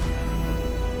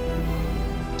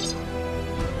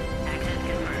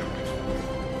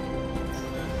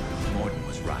 Mordin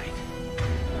was right.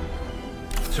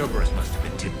 Cerberus must have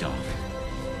been tipped off.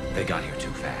 They got here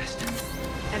too fast.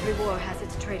 Every war has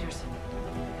its traitors.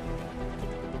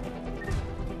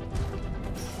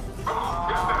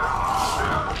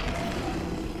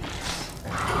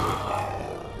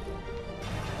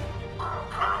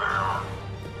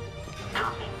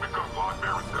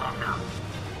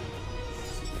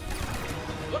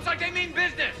 Looks like they mean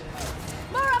business.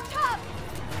 More up top!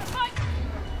 Mike!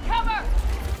 Cover!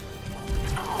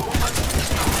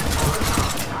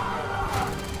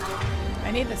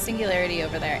 I need the singularity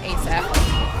over there ASAP.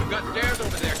 We've got stairs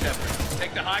over there, Shepard.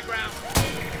 Take the high ground.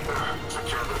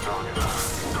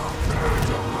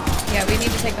 Yeah, we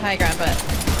need to take the high ground, but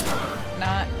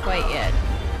not quite yet.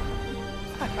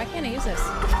 Fuck, why can't I use this?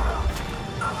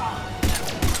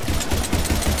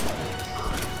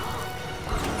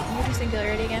 Can you do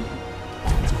singularity again?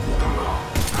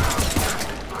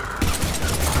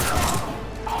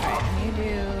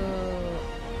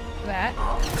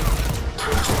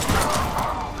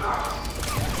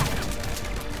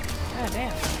 God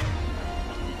damn.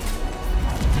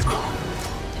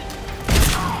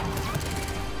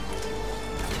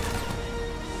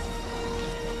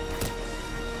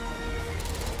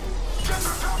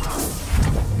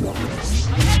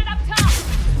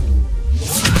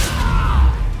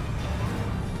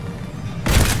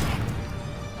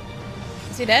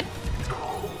 Is he dead?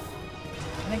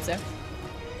 I think so.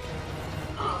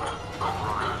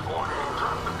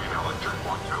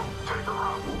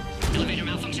 Elevator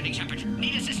malfunctioning, Shepard.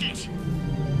 Need assistance.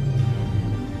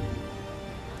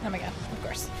 Oh my god, of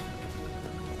course.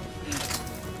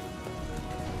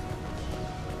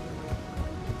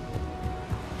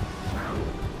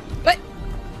 What?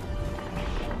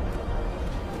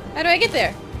 How do I get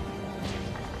there?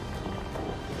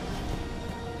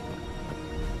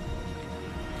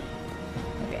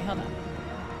 Okay, hold on.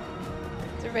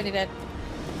 Is everybody dead?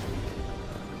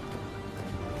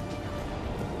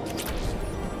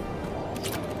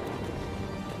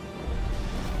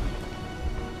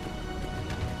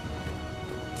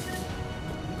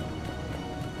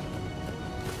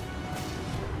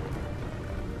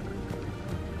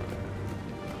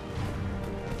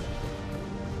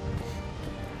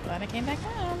 Glad I came back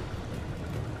down.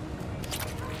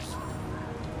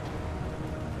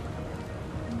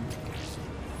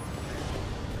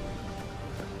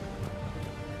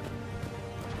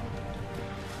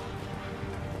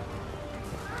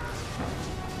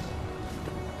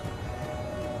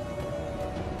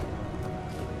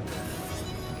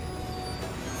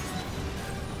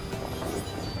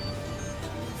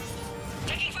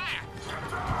 Taking fire.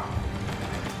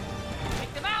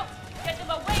 Take them out! Get them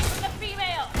away from the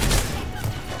female!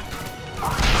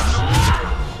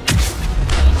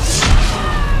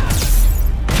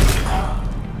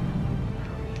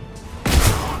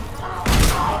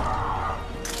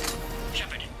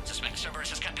 Shepard, suspect Cerberus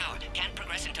has cut power. Can't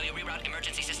progress until you reroute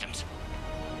emergency systems.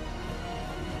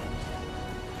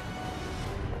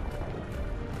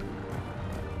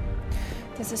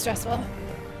 This is stressful.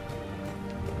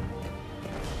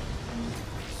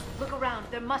 Look around.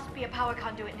 There must be a power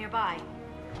conduit nearby.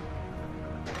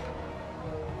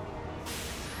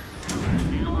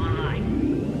 Still online.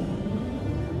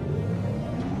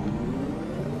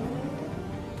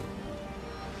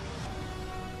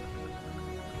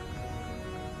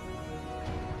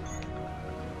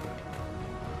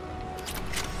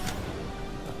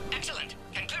 Excellent.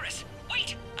 Can clear us.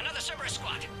 Wait! Another Cerberus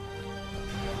squad.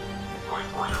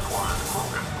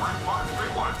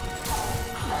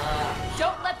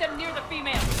 Don't let them near the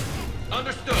female!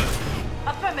 Understood.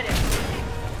 Affirmative!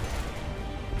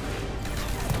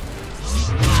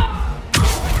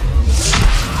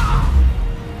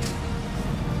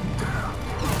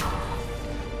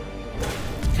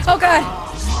 Oh god!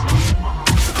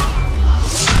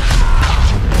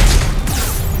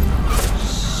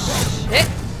 Shit!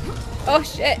 Oh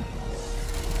shit!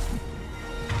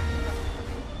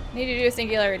 Need to do a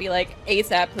singularity like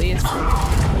ASAP, please.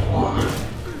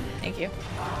 Thank you.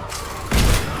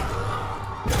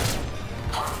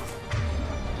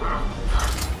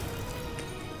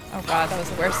 Oh god, that was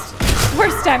the worst.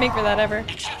 Worst timing for that ever.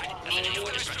 Can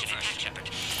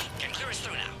clear us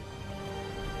through now.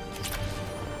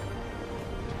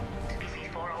 Species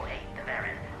 408, the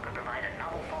Varan, could provide a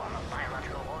novel form of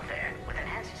biological warfare. With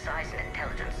enhanced size and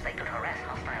intelligence, they could harass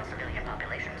hostile civilian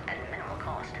populations at minimal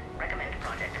cost. Recommend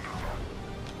project approval.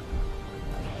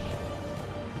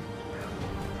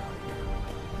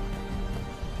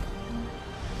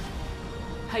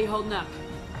 How you holding up?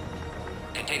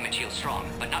 Containment shield strong,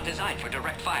 but not designed for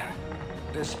direct fire.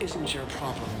 This isn't your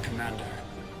problem, Commander.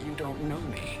 You don't know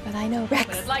me. But I know But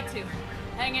Wrex. I'd like to.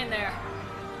 Hang in there.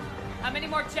 How many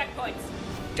more checkpoints?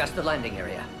 Just the landing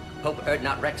area. Hope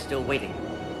not Wrex still waiting.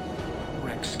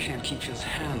 Wrex can't keep his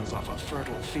hands off a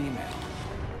fertile female.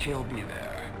 He'll be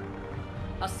there.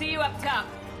 I'll see you up top.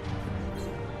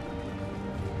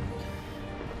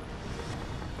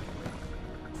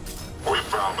 We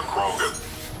found the Krogan.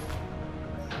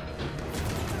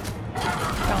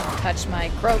 Don't touch my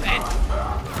Krogan.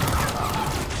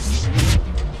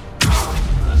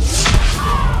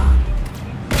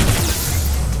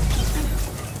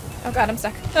 Oh god, I'm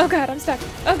stuck. Oh god, I'm stuck.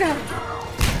 Oh god.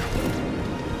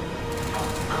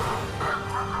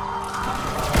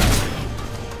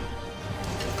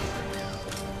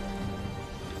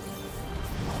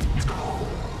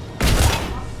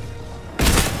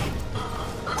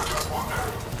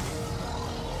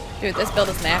 Dude, this build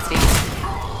is nasty.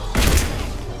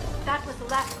 That was the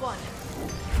last one.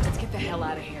 Let's get the hell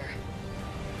out of here.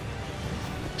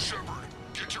 Shepard,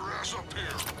 get your ass up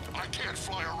here. I can't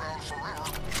fly around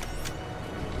forever.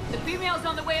 The female's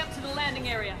on the way up to the landing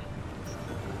area.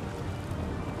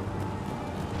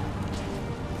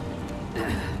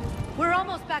 We're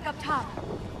almost back up top.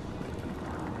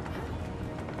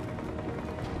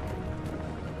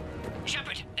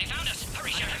 Shepard, they found us.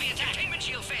 Hurry, Shepard. Heavy attack. Containment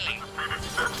shield failing.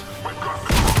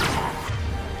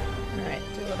 Alright,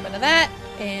 do a little bit of that,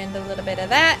 and a little bit of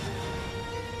that,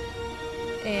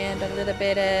 and a little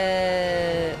bit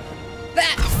of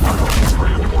that.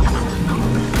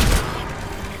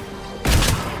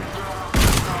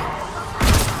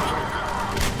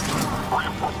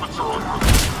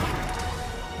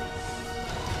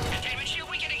 Containment shield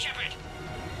weakening, Shepard.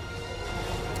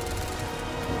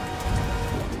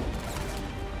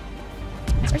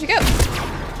 Where'd you go?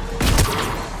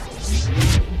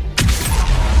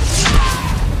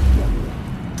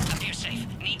 Appears safe.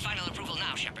 Need final approval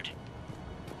now, Shepard.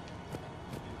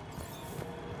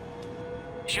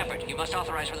 Shepard, you must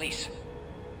authorize release.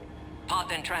 Pod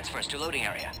then transfers to loading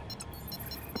area.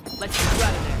 Let's get you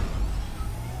out of there.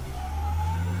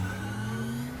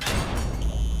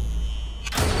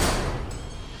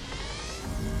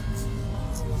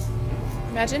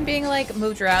 Imagine being like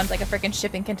moved around like a freaking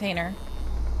shipping container.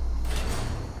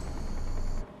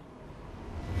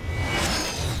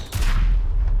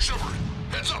 Shepard,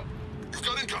 heads up! You've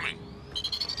got incoming!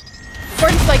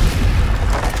 Gordon's like...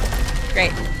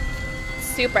 Great.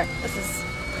 Super. This is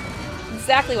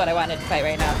exactly what I wanted to fight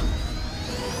right now.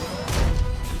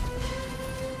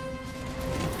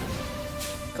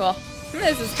 Cool.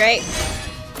 This is great.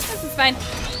 This is fine.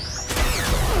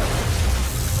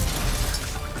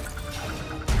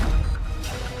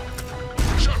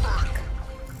 Shepard!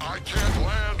 I can't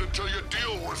land until you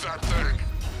deal with that thing.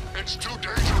 It's too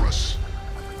dangerous.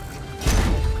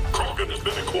 Krogan has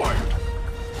been acquired.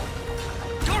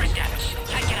 Door is damaged.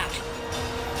 Can't get out.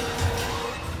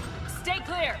 Stay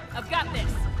clear. I've got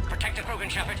this. Protect the Krogan,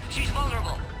 Shepard. She's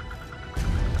vulnerable.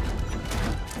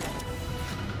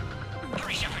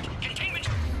 Hurry, Shepard. Containment.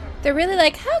 They're really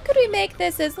like, how could we make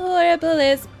this as horrible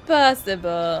as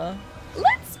possible?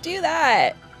 Let's do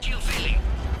that. Shield failing.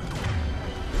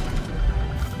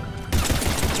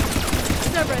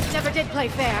 Cerberus never did play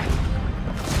fair.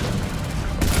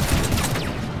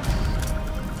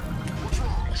 What's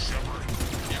wrong, Shepard?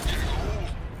 You getting old?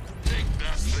 Take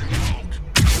that thing out.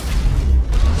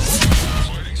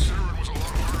 Fighting Saren was a lot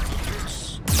harder than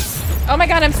this. Oh my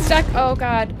god, I'm stuck. Oh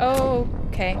god. Oh,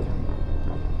 okay.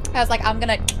 I was like, I'm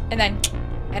gonna,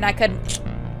 and I couldn't.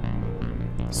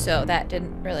 So that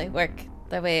didn't really work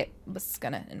the way it was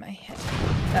gonna in my head.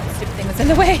 That stupid thing was in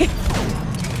the way.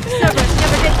 Cerberus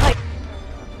never did play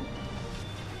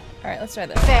Alright, let's try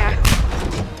this. fair.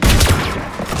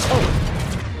 Oh.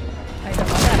 I don't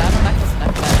want that. I'm not close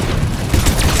enough to that.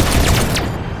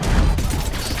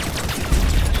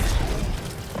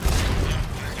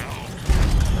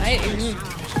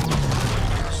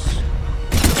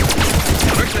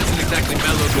 Wrex hasn't exactly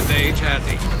mellowed with age, has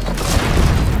he?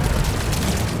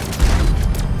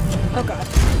 Oh god.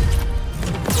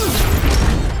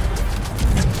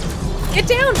 Get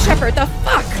down, Shepard! The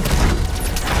fuck?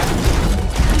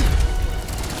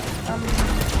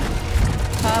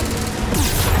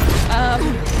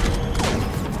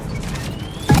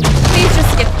 Please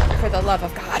just skip, for the love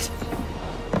of God.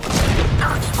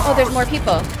 Oh, there's more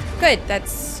people. Good,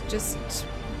 that's just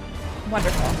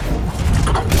wonderful.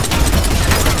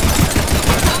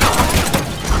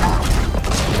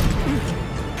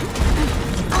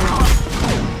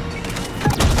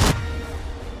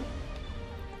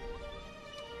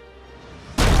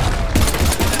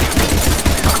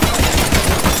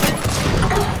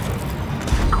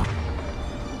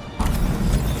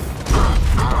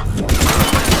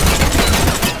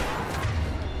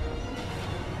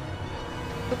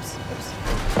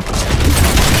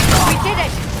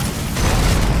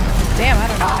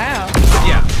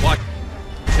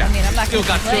 Still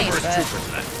got complain, Cerberus but... troopers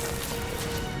then.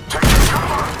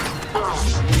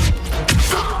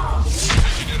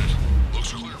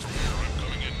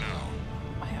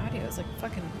 My audio is like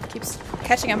fucking keeps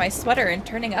catching on my sweater and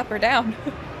turning up or down.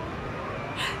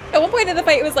 At one point in the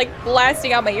fight it was like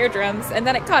blasting out my eardrums, and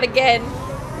then it caught again,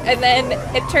 and then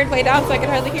it turned way down so I could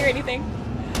hardly hear anything.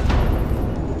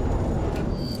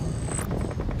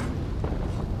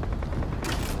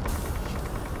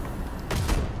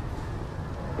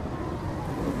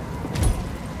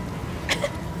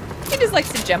 He just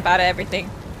likes to jump out of everything.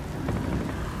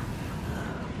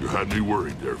 You had me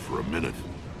worried there for a minute.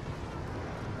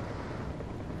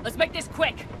 Let's make this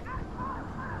quick.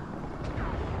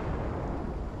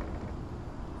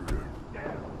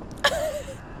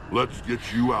 Let's get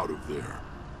you out of there.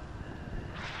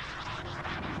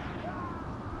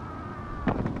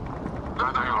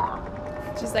 There they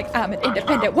are. She's like, I'm an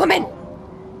independent woman.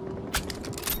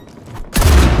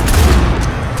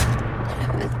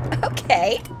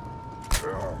 okay.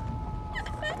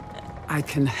 I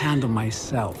can handle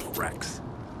myself, Wrex.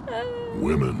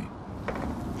 Women.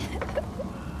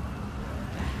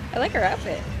 I like her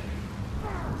outfit.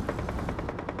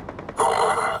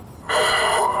 Oh,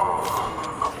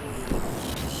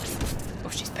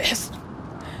 she's pissed.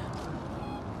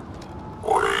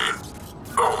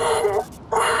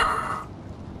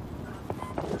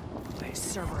 My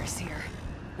server is here.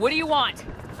 What do you want?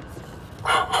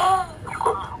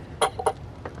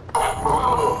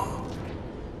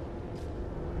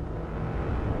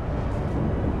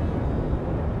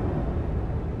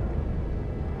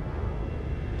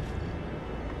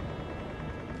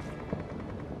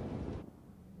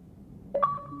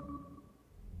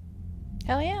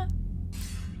 Hell yeah.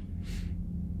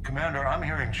 Commander, I'm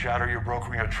hearing chatter you're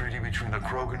brokering a treaty between the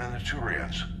Krogan and the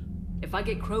Turians. If I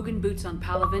get Krogan boots on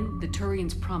Palaven, the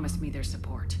Turians promise me their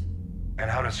support. And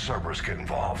how does Cerberus get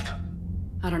involved?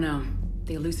 I don't know.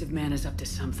 The elusive man is up to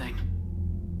something.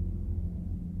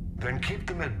 Then keep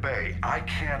them at bay. I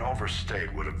can't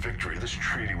overstate what a victory this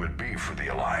treaty would be for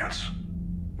the Alliance.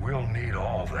 We'll need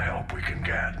all the help we can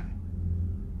get.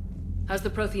 How's the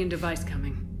Prothean device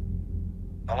coming?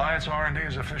 Alliance R&D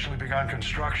has officially begun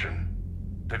construction.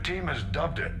 The team has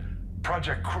dubbed it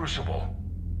Project Crucible.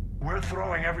 We're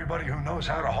throwing everybody who knows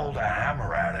how to hold a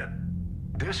hammer at it.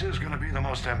 This is going to be the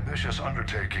most ambitious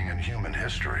undertaking in human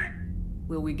history.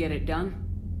 Will we get it done?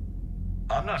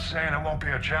 I'm not saying it won't be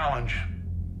a challenge,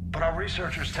 but our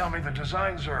researchers tell me the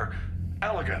designs are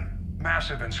elegant,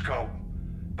 massive in scope,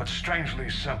 but strangely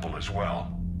simple as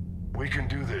well. We can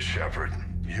do this, Shepard.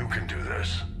 You can do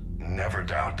this. Never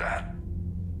doubt that.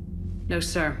 No,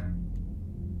 sir.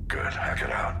 Good. Hack it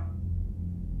out.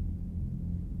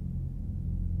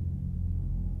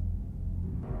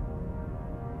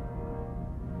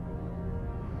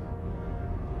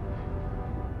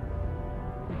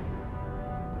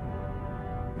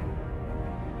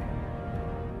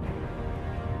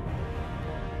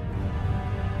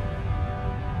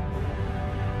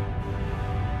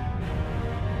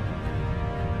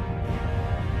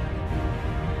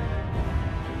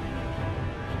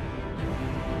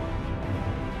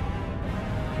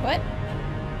 What?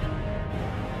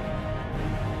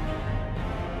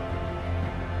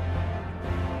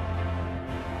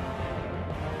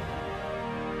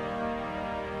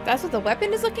 That's what the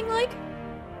weapon is looking like?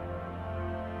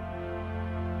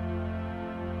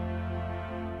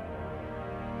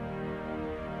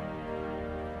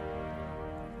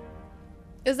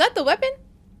 Is that the weapon?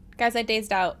 Guys, I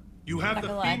dazed out. You have Not the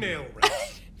gonna lie. female,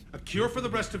 Wrex. A cure for the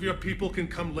rest of your people can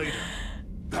come later.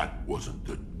 That wasn't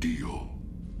the deal.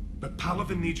 But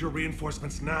Palaven needs your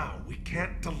reinforcements now. We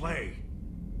can't delay.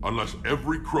 Unless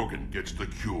every Krogan gets the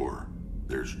cure,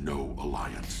 there's no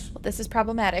alliance. Well, this is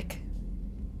problematic.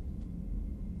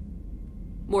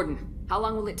 Mordin, how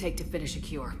long will it take to finish a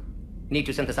cure? Need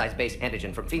to synthesize base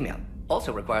antigen from female.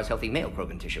 Also requires healthy male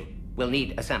Krogan tissue. We'll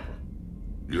need a sample.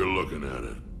 You're looking at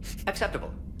it.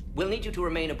 Acceptable. We'll need you to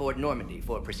remain aboard Normandy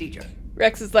for procedure.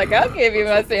 Rex is like, I'll give you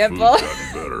my sample.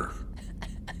 Better.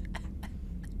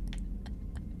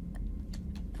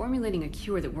 Formulating a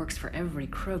cure that works for every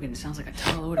Krogan sounds like a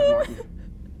tall order, Mordin.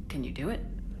 Can you do it?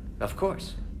 Of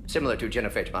course. Similar to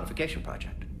Genophage modification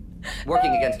project.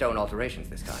 Working against own alterations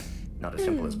this time. Not as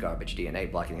simple as garbage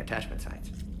DNA blocking attachment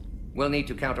sites. We'll need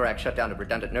to counteract shutdown of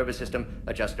redundant nervous system,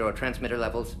 adjust neurotransmitter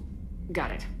levels. Got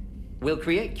it. We'll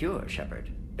create cure,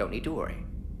 Shepard. Don't need to worry.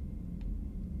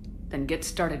 Then get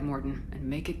started, Mordin, and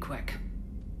make it quick.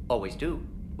 Always do.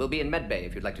 We'll be in medbay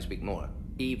if you'd like to speak more.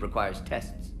 Eve requires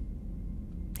tests.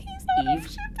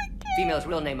 Eve? Female's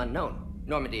real name unknown.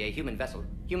 Normandy, a human vessel.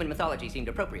 Human mythology seemed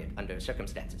appropriate under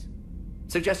circumstances.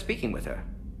 Suggest speaking with her.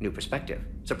 New perspective.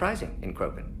 Surprising in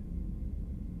Krogan.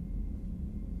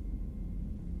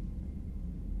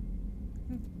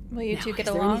 Will you two get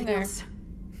along, or?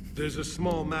 There's a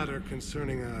small matter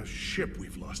concerning a ship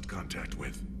we've lost contact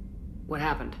with. What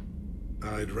happened?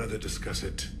 I'd rather discuss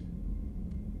it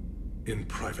in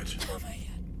private.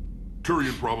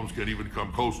 Turian problems can't even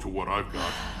come close to what I've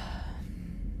got.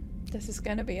 This is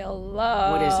gonna be a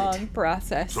long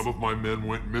process. Some of my men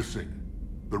went missing.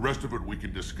 The rest of it we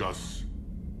can discuss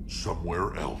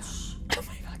somewhere else.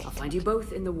 I'll find you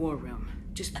both in the war room.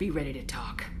 Just be ready to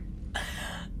talk.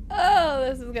 Oh,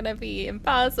 this is gonna be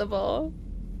impossible.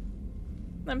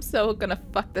 I'm so gonna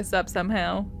fuck this up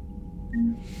somehow.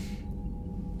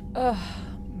 Oh,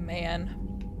 man.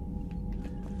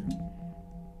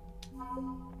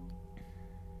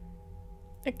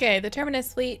 Okay, the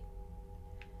Terminus fleet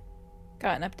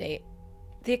got an update.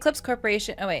 The Eclipse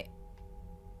Corporation... Oh, wait.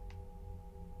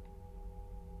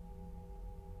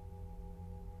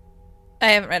 I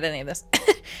haven't read any of this.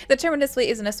 The Terminus fleet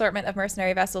is an assortment of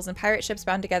mercenary vessels and pirate ships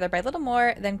bound together by little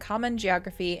more than common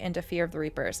geography and a fear of the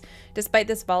Reapers. Despite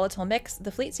this volatile mix,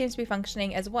 the fleet seems to be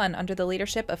functioning as one under the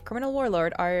leadership of criminal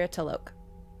warlord Arya Talok.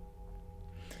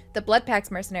 The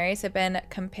Bloodpack's mercenaries have been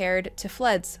compared to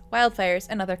floods, wildfires,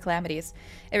 and other calamities.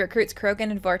 It recruits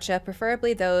Krogan and Vorcha,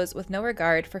 preferably those with no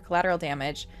regard for collateral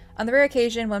damage. On the rare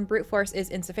occasion when brute force is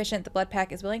insufficient, the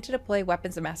Bloodpack is willing to deploy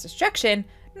weapons of mass destruction,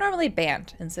 normally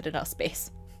banned in Citadel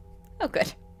space. Oh,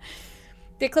 good.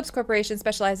 The Eclipse Corporation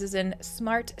specializes in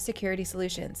smart security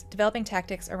solutions, developing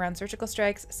tactics around surgical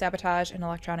strikes, sabotage, and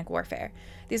electronic warfare.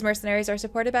 These mercenaries are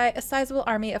supported by a sizable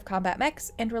army of combat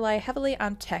mechs and rely heavily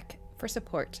on tech for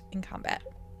support in combat.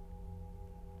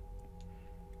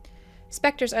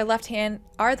 Spectres are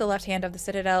the left hand of the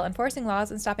Citadel, enforcing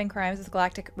laws and stopping crimes with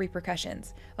galactic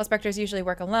repercussions. While Spectres usually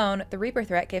work alone, the Reaper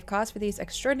threat gave cause for these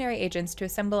extraordinary agents to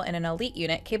assemble in an elite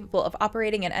unit capable of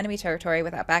operating in enemy territory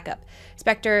without backup.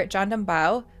 Spectre Jondam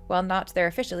Bao, while not their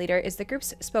official leader, is the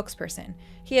group's spokesperson.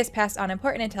 He has passed on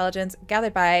important intelligence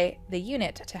gathered by the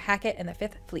unit to Hackett and the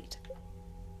 5th Fleet.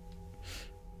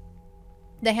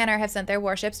 The Hanar have sent their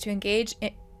warships to engage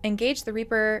the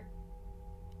Reaper...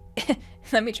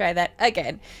 Let me try that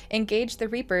again. Engage the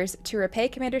Reapers to repay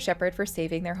Commander Shepard for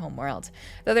saving their homeworld.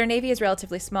 Though their navy is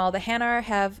relatively small, the Hanar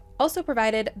have also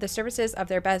provided the services of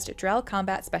their best Drell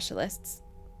combat specialists.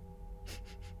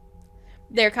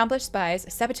 They're accomplished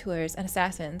spies, saboteurs, and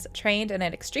assassins, trained at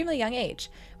an extremely young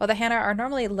age. While the Hanar are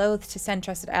normally loath to send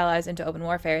trusted allies into open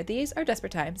warfare, these are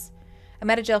desperate times. A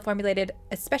metagel formulated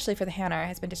especially for the Hanar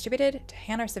has been distributed to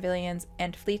Hanar civilians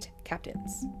and fleet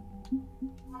captains.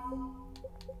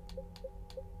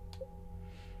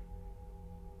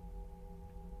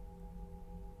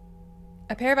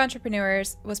 A pair of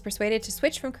entrepreneurs was persuaded to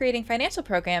switch from creating financial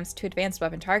programs to advanced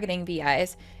weapon targeting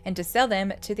VIs and to sell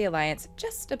them to the Alliance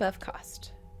just above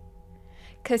cost.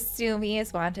 Kasumi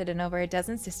is wanted in over a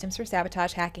dozen systems for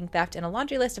sabotage, hacking, theft, and a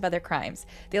laundry list of other crimes.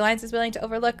 The Alliance is willing to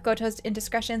overlook Goto's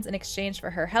indiscretions in exchange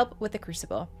for her help with the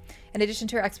Crucible. In addition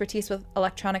to her expertise with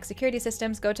electronic security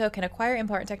systems, Goto can acquire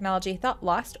important technology thought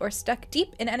lost or stuck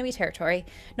deep in enemy territory.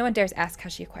 No one dares ask how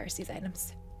she acquires these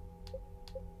items.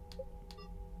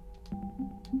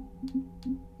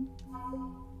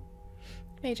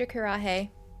 Major Kirahe,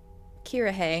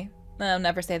 I'll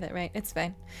never say that right, it's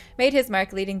fine, made his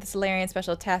mark leading the Solarian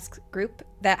Special Task Group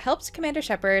that helped Commander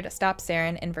Shepard stop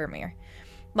Saren and Vermeer.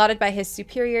 Lauded by his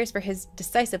superiors for his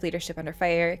decisive leadership under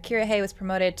fire, Kirahe was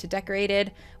promoted to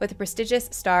decorated with the prestigious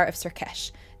Star of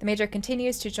Surkesh. The Major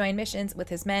continues to join missions with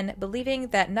his men, believing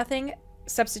that nothing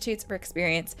substitutes for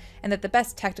experience and that the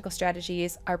best tactical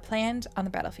strategies are planned on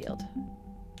the battlefield.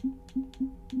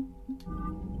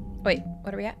 Wait,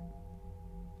 what are we at?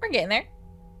 We're getting there.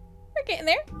 We're getting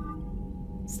there.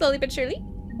 Slowly but surely.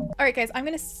 Alright guys, I'm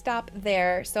gonna stop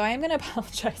there. So I am gonna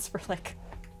apologize for like...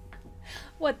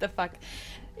 What the fuck?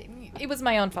 It was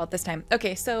my own fault this time.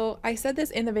 Okay, so I said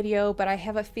this in the video, but I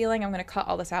have a feeling I'm gonna cut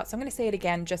all this out. So I'm gonna say it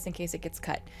again just in case it gets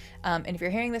cut. And if you're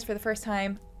hearing this for the first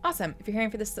time, awesome. If you're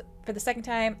hearing for the second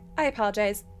time, I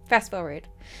apologize. Fast forward.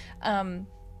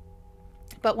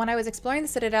 But when I was exploring the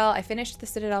Citadel, I finished the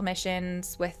Citadel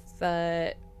missions with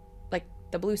the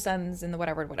Blue Suns and the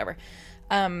whatever.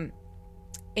 And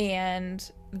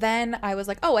then I was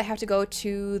like, oh, I have to go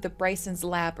to the Bryson's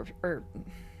lab, or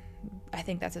I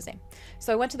think that's his name.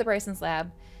 So I went to the Bryson's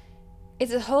lab.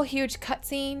 It's a whole huge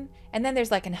cutscene, and then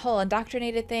there's like a whole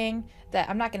indoctrinated thing that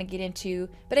I'm not going to get into.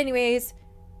 But anyways,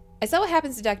 I saw what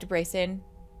happens to Dr. Bryson,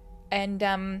 and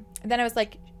then I was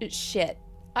like, shit,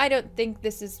 I don't think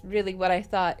this is really what I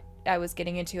thought I was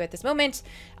getting into at this moment.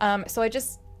 So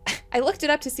I looked it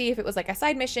up to see if it was like a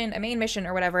side mission, a main mission,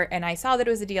 or whatever, and I saw that it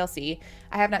was a DLC.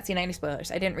 I have not seen any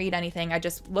spoilers. I didn't read anything. I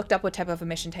just looked up what type of a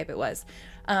mission type it was.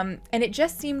 And it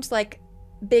just seemed like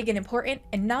big and important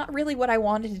and not really what I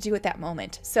wanted to do at that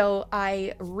moment. So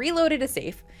I reloaded a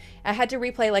save. I had to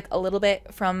replay like a little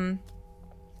bit from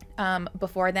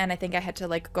before then. I think I had to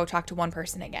like go talk to one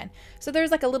person again. So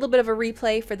there's like a little bit of a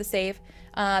replay for the save.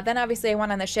 Then obviously I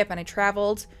went on the ship and I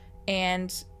traveled,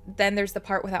 and then there's the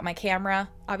part without my camera.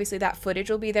 Obviously that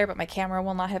footage will be there, but my camera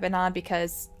will not have been on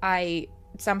because I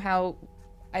somehow,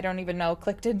 I don't even know,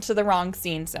 clicked into the wrong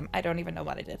scene. I don't even know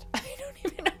what I did. I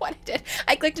don't even know what I did.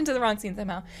 I clicked into the wrong scene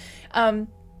somehow.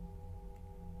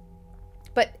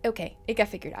 But okay, it got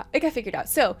figured out.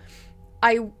 So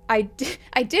I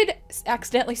did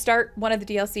accidentally start one of the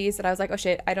DLCs that I was like, oh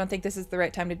shit, I don't think this is the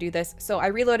right time to do this. So I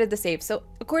reloaded the save. So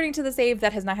according to the save,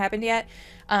 that has not happened yet.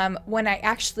 When I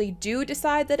actually do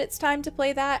decide that it's time to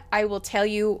play that, I will tell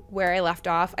you where I left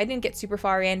off. I didn't get super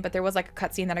far in, but there was like a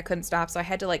cutscene that I couldn't stop, so I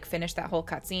had to like finish that whole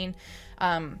cutscene.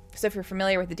 So if you're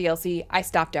familiar with the DLC, I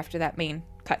stopped after that main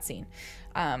cutscene.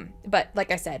 But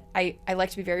like I said, I like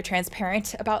to be very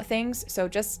transparent about things. So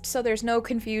just so there's no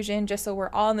confusion, just so we're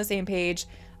all on the same page,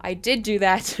 I did do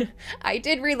that. I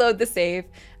did reload the save.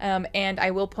 And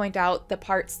I will point out the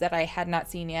parts that I had not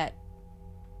seen yet,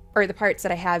 or the parts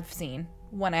that I have seen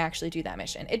when I actually do that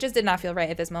mission. It just did not feel right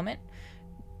at this moment.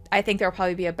 I think there'll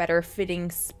probably be a better fitting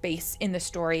space in the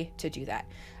story to do that.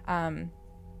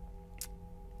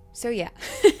 So yeah,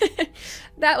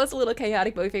 that was a little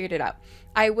chaotic, but we figured it out.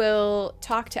 I will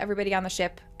talk to everybody on the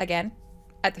ship again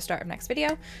at the start of next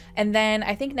video. And then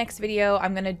I think next video,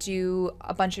 I'm going to do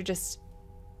a bunch of just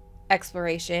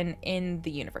exploration in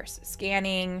the universe.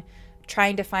 Scanning,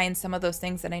 trying to find some of those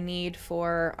things that I need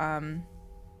for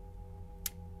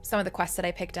some of the quests that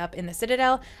I picked up in the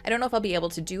Citadel. I don't know if I'll be able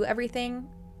to do everything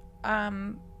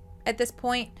at this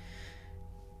point,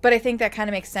 but I think that kind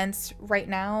of makes sense right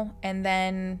now. And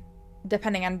then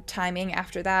depending on timing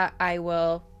after that, I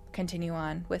will continue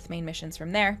on with main missions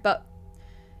from there. But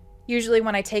usually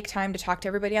when I take time to talk to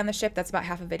everybody on the ship, that's about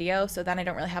half a video. So then I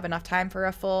don't really have enough time for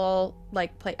a full,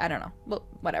 like, play. I don't know. Well,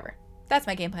 whatever. That's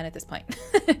my game plan at this point.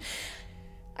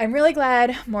 I'm really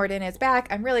glad Mordin is back.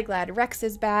 I'm really glad Wrex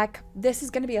is back. This is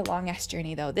going to be a long-ass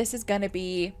journey, though. This is going to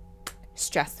be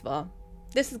stressful.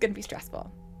 This is going to be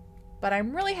stressful. But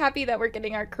I'm really happy that we're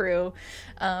getting our crew.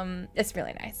 It's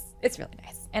really nice. It's really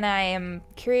nice. And I am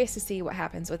curious to see what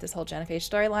happens with this whole Genophage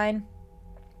storyline.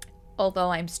 Although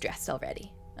I'm stressed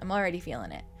already. I'm already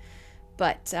feeling it.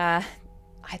 But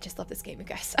I just love this game, you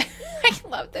guys. I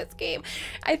love this game.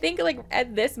 I think like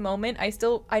at this moment,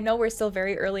 I know we're still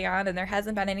very early on and there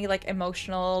hasn't been any like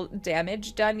emotional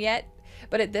damage done yet.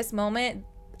 But at this moment,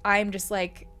 I'm just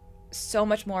like so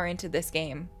much more into this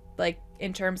game. Like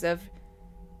in terms of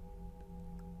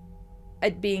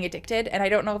being addicted. And I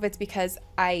don't know if it's because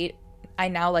I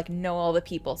now like know all the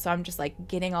people, so I'm just like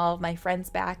getting all of my friends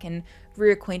back and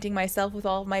reacquainting myself with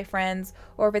all of my friends,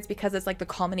 or if it's because it's like the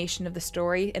culmination of the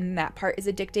story and that part is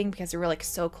addicting because we're like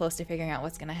so close to figuring out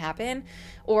what's gonna happen,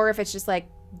 or if it's just like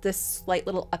the slight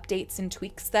little updates and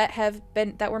tweaks that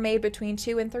were made between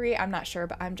 2 and 3. I'm not sure,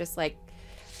 but I'm just like,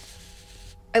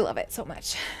 I love it so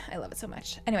much. I love it so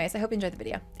much. Anyways, I hope you enjoyed the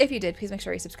video. If you did, please make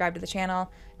sure you subscribe to the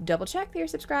channel. Double check that you're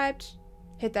subscribed.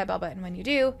 Hit that bell button when you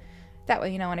do. That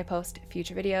way you know when I post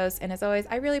future videos. And as always,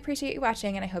 I really appreciate you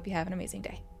watching and I hope you have an amazing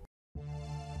day.